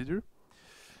optimization procedure.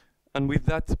 And with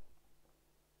that,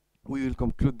 we will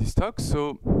conclude this talk.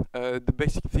 So the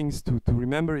basic things to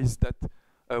remember is that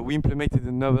we implemented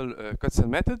a novel Kotzell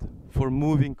method for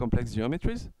moving complex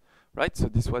geometries, right? So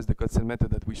this was the Kotzell method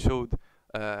that we showed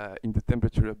in the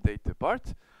temperature update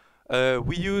part.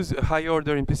 We use a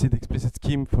high-order implicit-explicit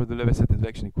scheme for the level set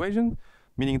advection equation,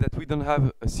 meaning that we don't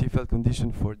have a CFL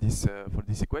condition for this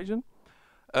equation.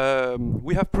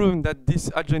 We have proven that this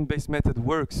adjoint-based method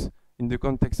works in the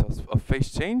context of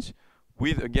phase change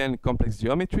with, again, complex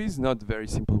geometries, not very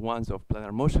simple ones of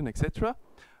planar motion, etc.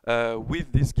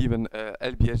 With this given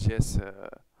L-BFGS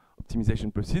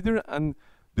optimization procedure. And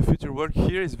the future work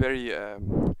here is very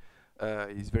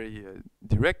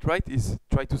direct, right? Is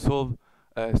try to solve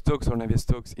Stokes or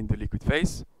Navier-Stokes in the liquid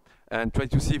phase, and try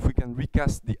to see if we can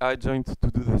recast the adjoint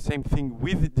to do the same thing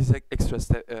with this extra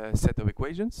set of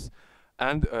equations,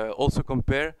 and also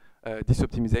compare this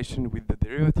optimization with the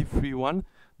derivative-free one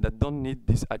that don't need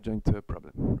this adjoint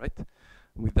problem, right?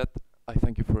 And with that, I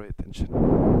thank you for your attention.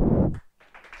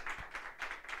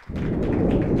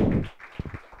 Questions?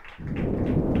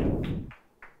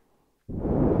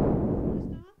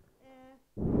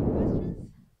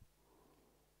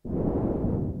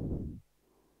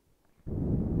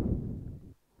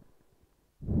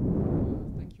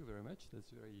 Thank you very much.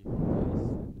 That's very nice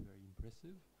and very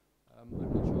impressive. I'm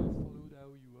not sure I followed how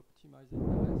you optimized your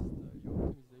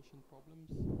optimization problems.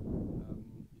 It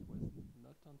was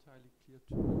not entirely clear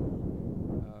to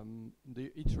me.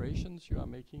 The iterations you are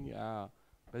making are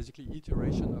basically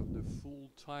iteration of the full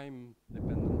time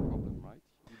dependent problem, right?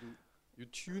 You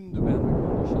tune the boundary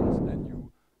conditions, then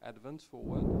you advance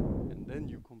forward, and then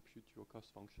you compute your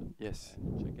cost function. Yes.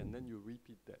 And check, and then you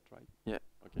repeat that, right? Yeah.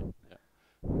 Okay. Yeah.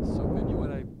 So maybe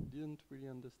what I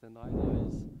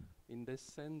this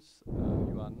sense,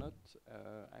 you are not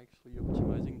actually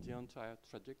optimizing the entire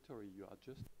trajectory. You are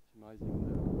just optimizing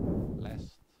the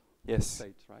last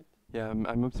state, right? Yeah,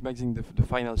 I'm optimizing the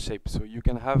final shape. So you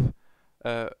can have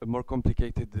a more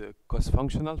complicated cost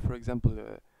functional. For example,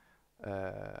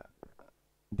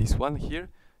 this one here.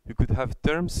 You could have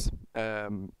terms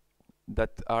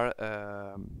that are,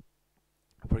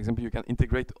 for example, you can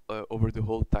integrate over the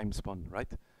whole time span,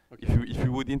 right? Okay. If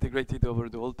you would integrate it over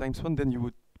the whole time span, then you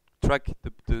would track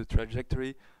the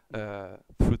trajectory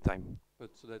through time.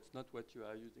 But so that's not what you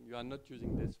are using. You are not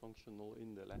using this functional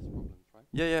in the last problems, right?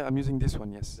 Yeah, I'm using this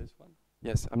one, yes. This one?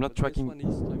 Yes, I'm not but tracking. This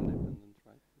one is time dependent,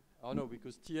 right? Oh no,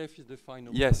 because TF is the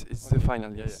final. Yes, one. it's Okay. the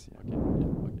final, Yeah, yes. yeah. Okay, yeah,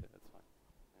 okay, that's fine.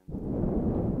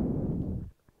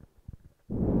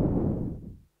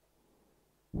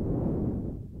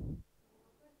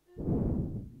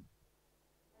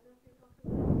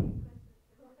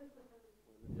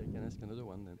 Maybe I can ask another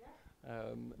one then.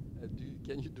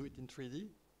 Can you do it in 3D?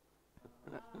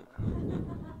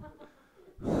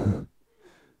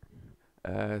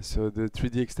 So the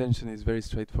 3D extension is very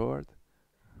straightforward.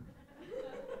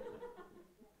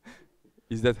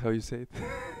 Is that how you say it?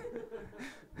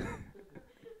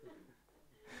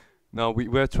 No,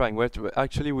 we're trying.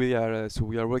 Actually, we are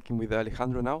working with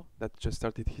Alejandro now, that just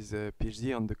started his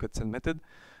PhD on the cut cell method,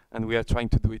 and we are trying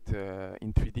to do it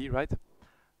in 3D, right?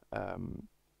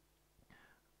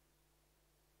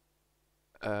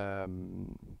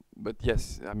 But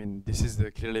yes, I mean, this is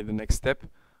clearly the next step.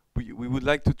 We would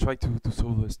like to try to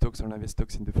solve Stokes or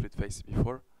Navier-Stokes in the fluid phase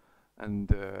before, and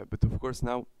but of course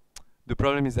now the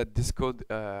problem is that this code,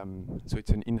 so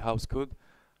it's an in-house code.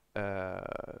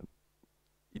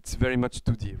 It's very much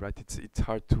 2D, right? It's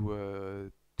hard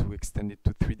to extend it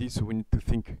to 3D, so we need to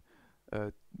think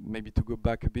maybe to go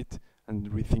back a bit and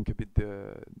rethink a bit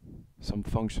some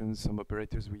functions, some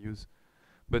operators we use.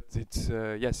 But it's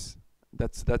yes,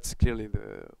 that's clearly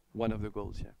one of the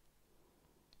goals. Yeah.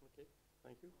 Okay,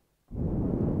 thank you.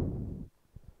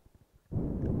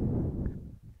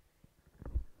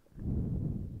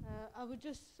 I would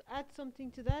just add something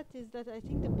to that, is that I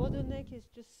think the bottleneck is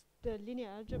just the linear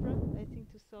algebra, I think,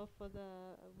 to solve for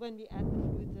when we add the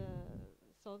fluid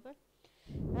solver.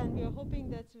 And we are hoping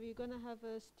that we're going to have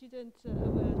a student, a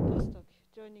postdoc,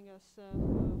 joining us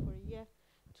for a year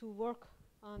to work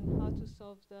on how to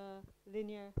solve the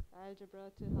linear algebra,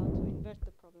 to how to invert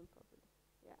the problem properly.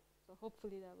 Yeah, so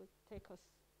hopefully that would take us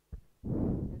a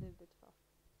little bit far.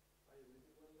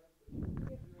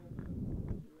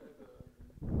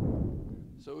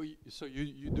 So you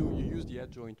use the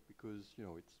adjoint because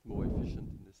it's more efficient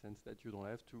in the sense that you don't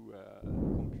have to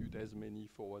compute as many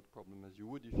forward problems as you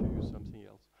would if you use something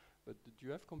else. But do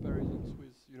you have comparisons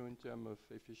with in terms of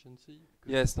efficiency?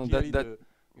 Yes, no, the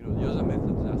other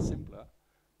methods are simpler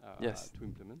yes. to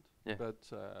implement. Yeah. But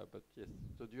yes.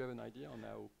 So do you have an idea on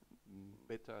how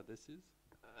better this is?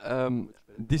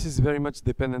 This is very much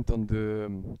dependent on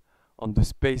the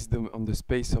space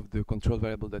of the control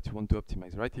variable that you want to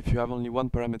optimize, right? If you have only one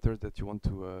parameter that you want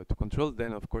to control,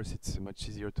 then of course it's much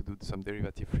easier to do some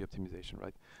derivative-free optimization,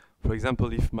 right? For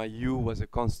example, if my u was a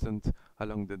constant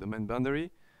along the domain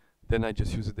boundary, then I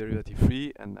just use a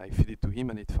derivative-free and I feed it to him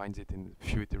and it finds it in a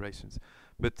few iterations.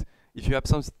 But if you have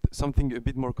something a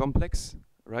bit more complex,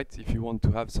 right? If you want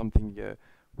to have something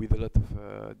with a lot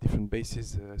of different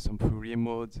bases, some Fourier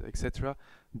modes, etc.,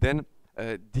 then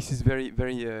this is very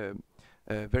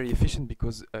efficient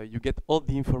because you get all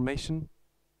the information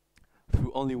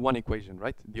through only one equation,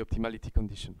 right? The optimality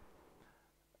condition,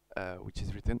 which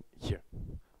is written here.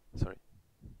 Sorry.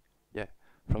 Yeah,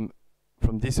 from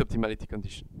this optimality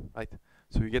condition, right?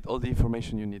 So you get all the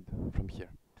information you need from here.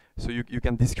 So you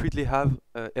can discretely have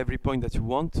every point that you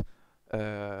want.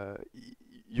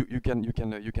 You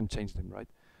can change them, right?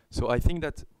 So I think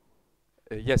that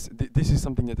yes, this is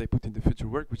something that I put in the future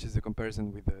work, which is the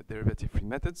comparison with derivative-free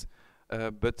methods.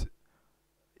 But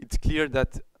it's clear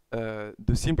that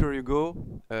the simpler you go,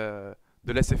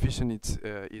 the less efficient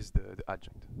is the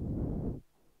adjoint.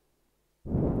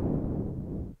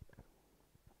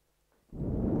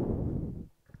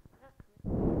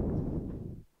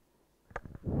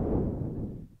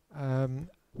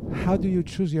 How do you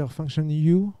choose your function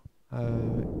u?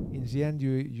 In the end,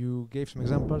 you gave some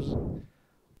examples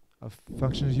of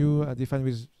functions u are defined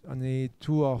with only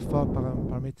 2 or 4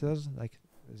 parameters, like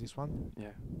this one.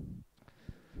 Yeah.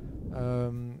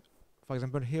 For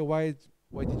example, here, why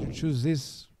did you choose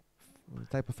this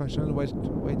type of function? Why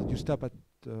did you stop at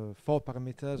 4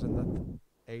 parameters and not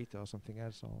 8 or something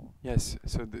else? Or Yes.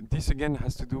 So this again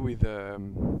has to do with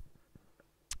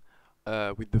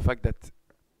the fact that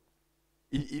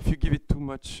if you give it too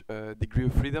much degree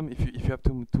of freedom, if you have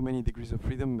too many degrees of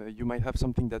freedom, you might have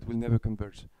something that will never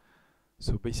converge.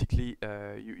 So basically,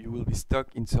 you will be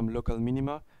stuck in some local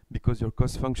minima because your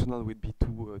cost functional will be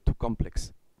too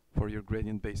complex for your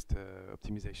gradient-based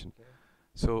optimization. Okay.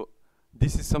 So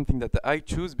this is something that I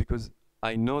choose because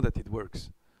I know that it works,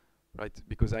 right?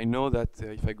 Because I know that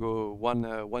if I go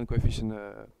one coefficient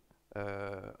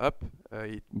up,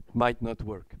 it might not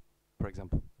work, for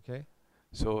example. Okay.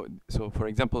 So for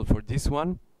example, for this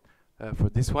one,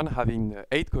 having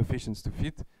 8 coefficients to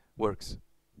fit works,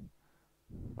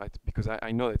 right? Because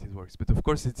I know that it works. But of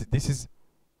course, this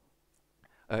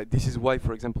is why,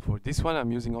 for example, for this one,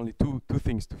 I'm using only two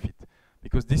things to fit,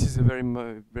 because this is a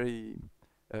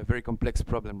very complex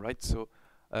problem, right? So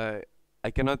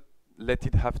I cannot let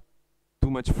it have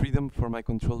too much freedom for my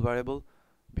control variable,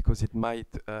 because it might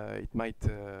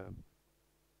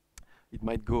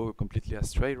go completely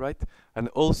astray, right? And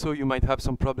also you might have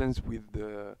some problems with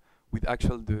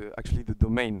actually the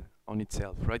domain on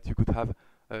itself, right? You could have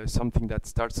something that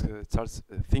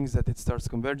thinks that it starts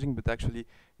converging, but actually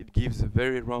it gives a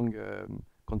very wrong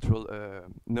control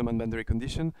Neumann boundary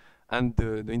condition, and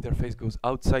the interface goes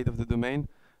outside of the domain,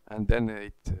 and then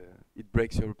it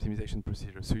breaks your optimization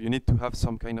procedure. So you need to have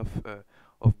some kind of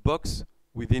box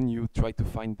within you try to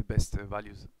find the best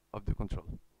values of the control.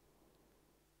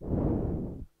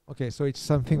 Okay, so it's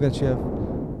something that you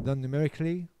have done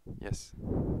numerically? Yes.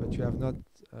 But you have not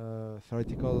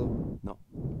theoretical no,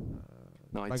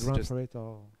 it's background just for it,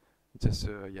 or? Just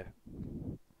yeah,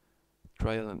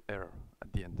 trial and error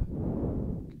at the end.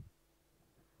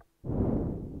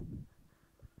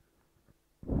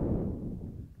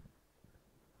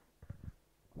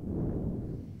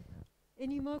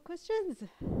 Any more questions?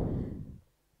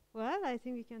 Well, I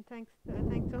think we can thank Thomas.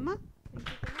 Thank you, Thomas.